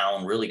really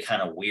round, really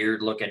kind of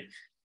weird looking.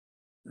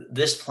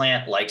 this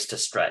plant likes to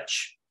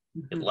stretch.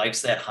 It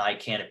likes that high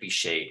canopy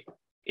shade.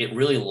 It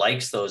really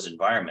likes those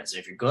environments. And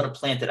if you're going to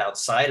plant it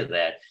outside of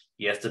that,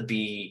 you have to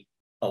be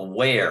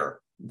aware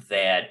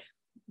that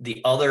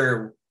the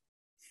other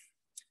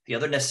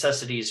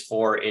necessities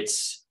for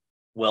its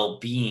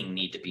well-being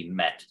need to be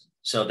met.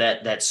 So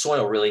that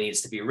soil really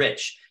needs to be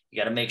rich.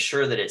 You got to make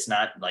sure that it's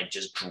not like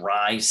just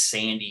dry,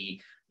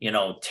 sandy,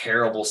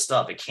 terrible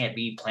stuff. It can't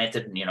be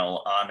planted,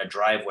 on a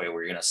driveway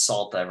where you're going to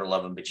salt the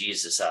ever-loving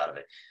bejesus out of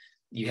it.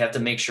 You have to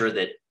make sure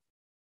that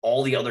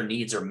all the other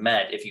needs are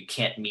met if you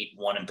can't meet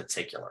one in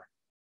particular.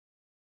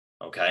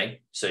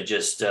 Okay. So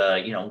just,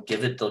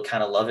 give it the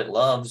kind of love it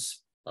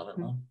loves. Love it,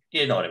 love.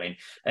 You know what I mean?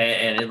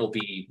 And it'll do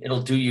you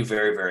it'll do you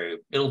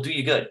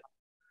good.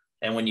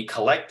 And when you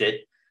collect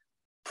it,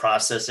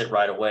 process it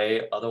right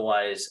away.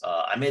 Otherwise,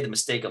 I made the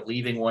mistake of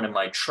leaving one in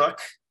my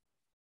truck.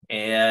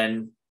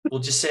 And we'll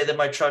just say that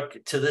my truck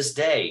to this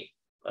day,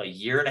 a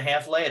year and a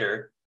half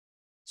later,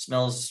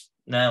 smells,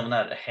 no,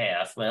 not a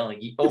half, well,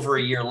 over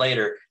a year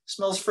later,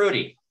 smells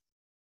fruity.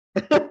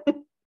 It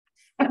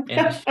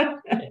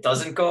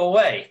doesn't go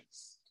away.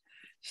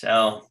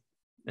 So,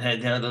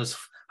 those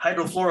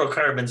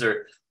hydrofluorocarbons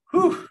are,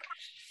 whew.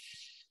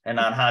 And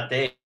on hot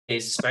days,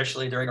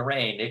 especially during the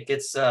rain, it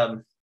gets,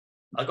 I'll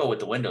go with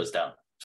the windows down.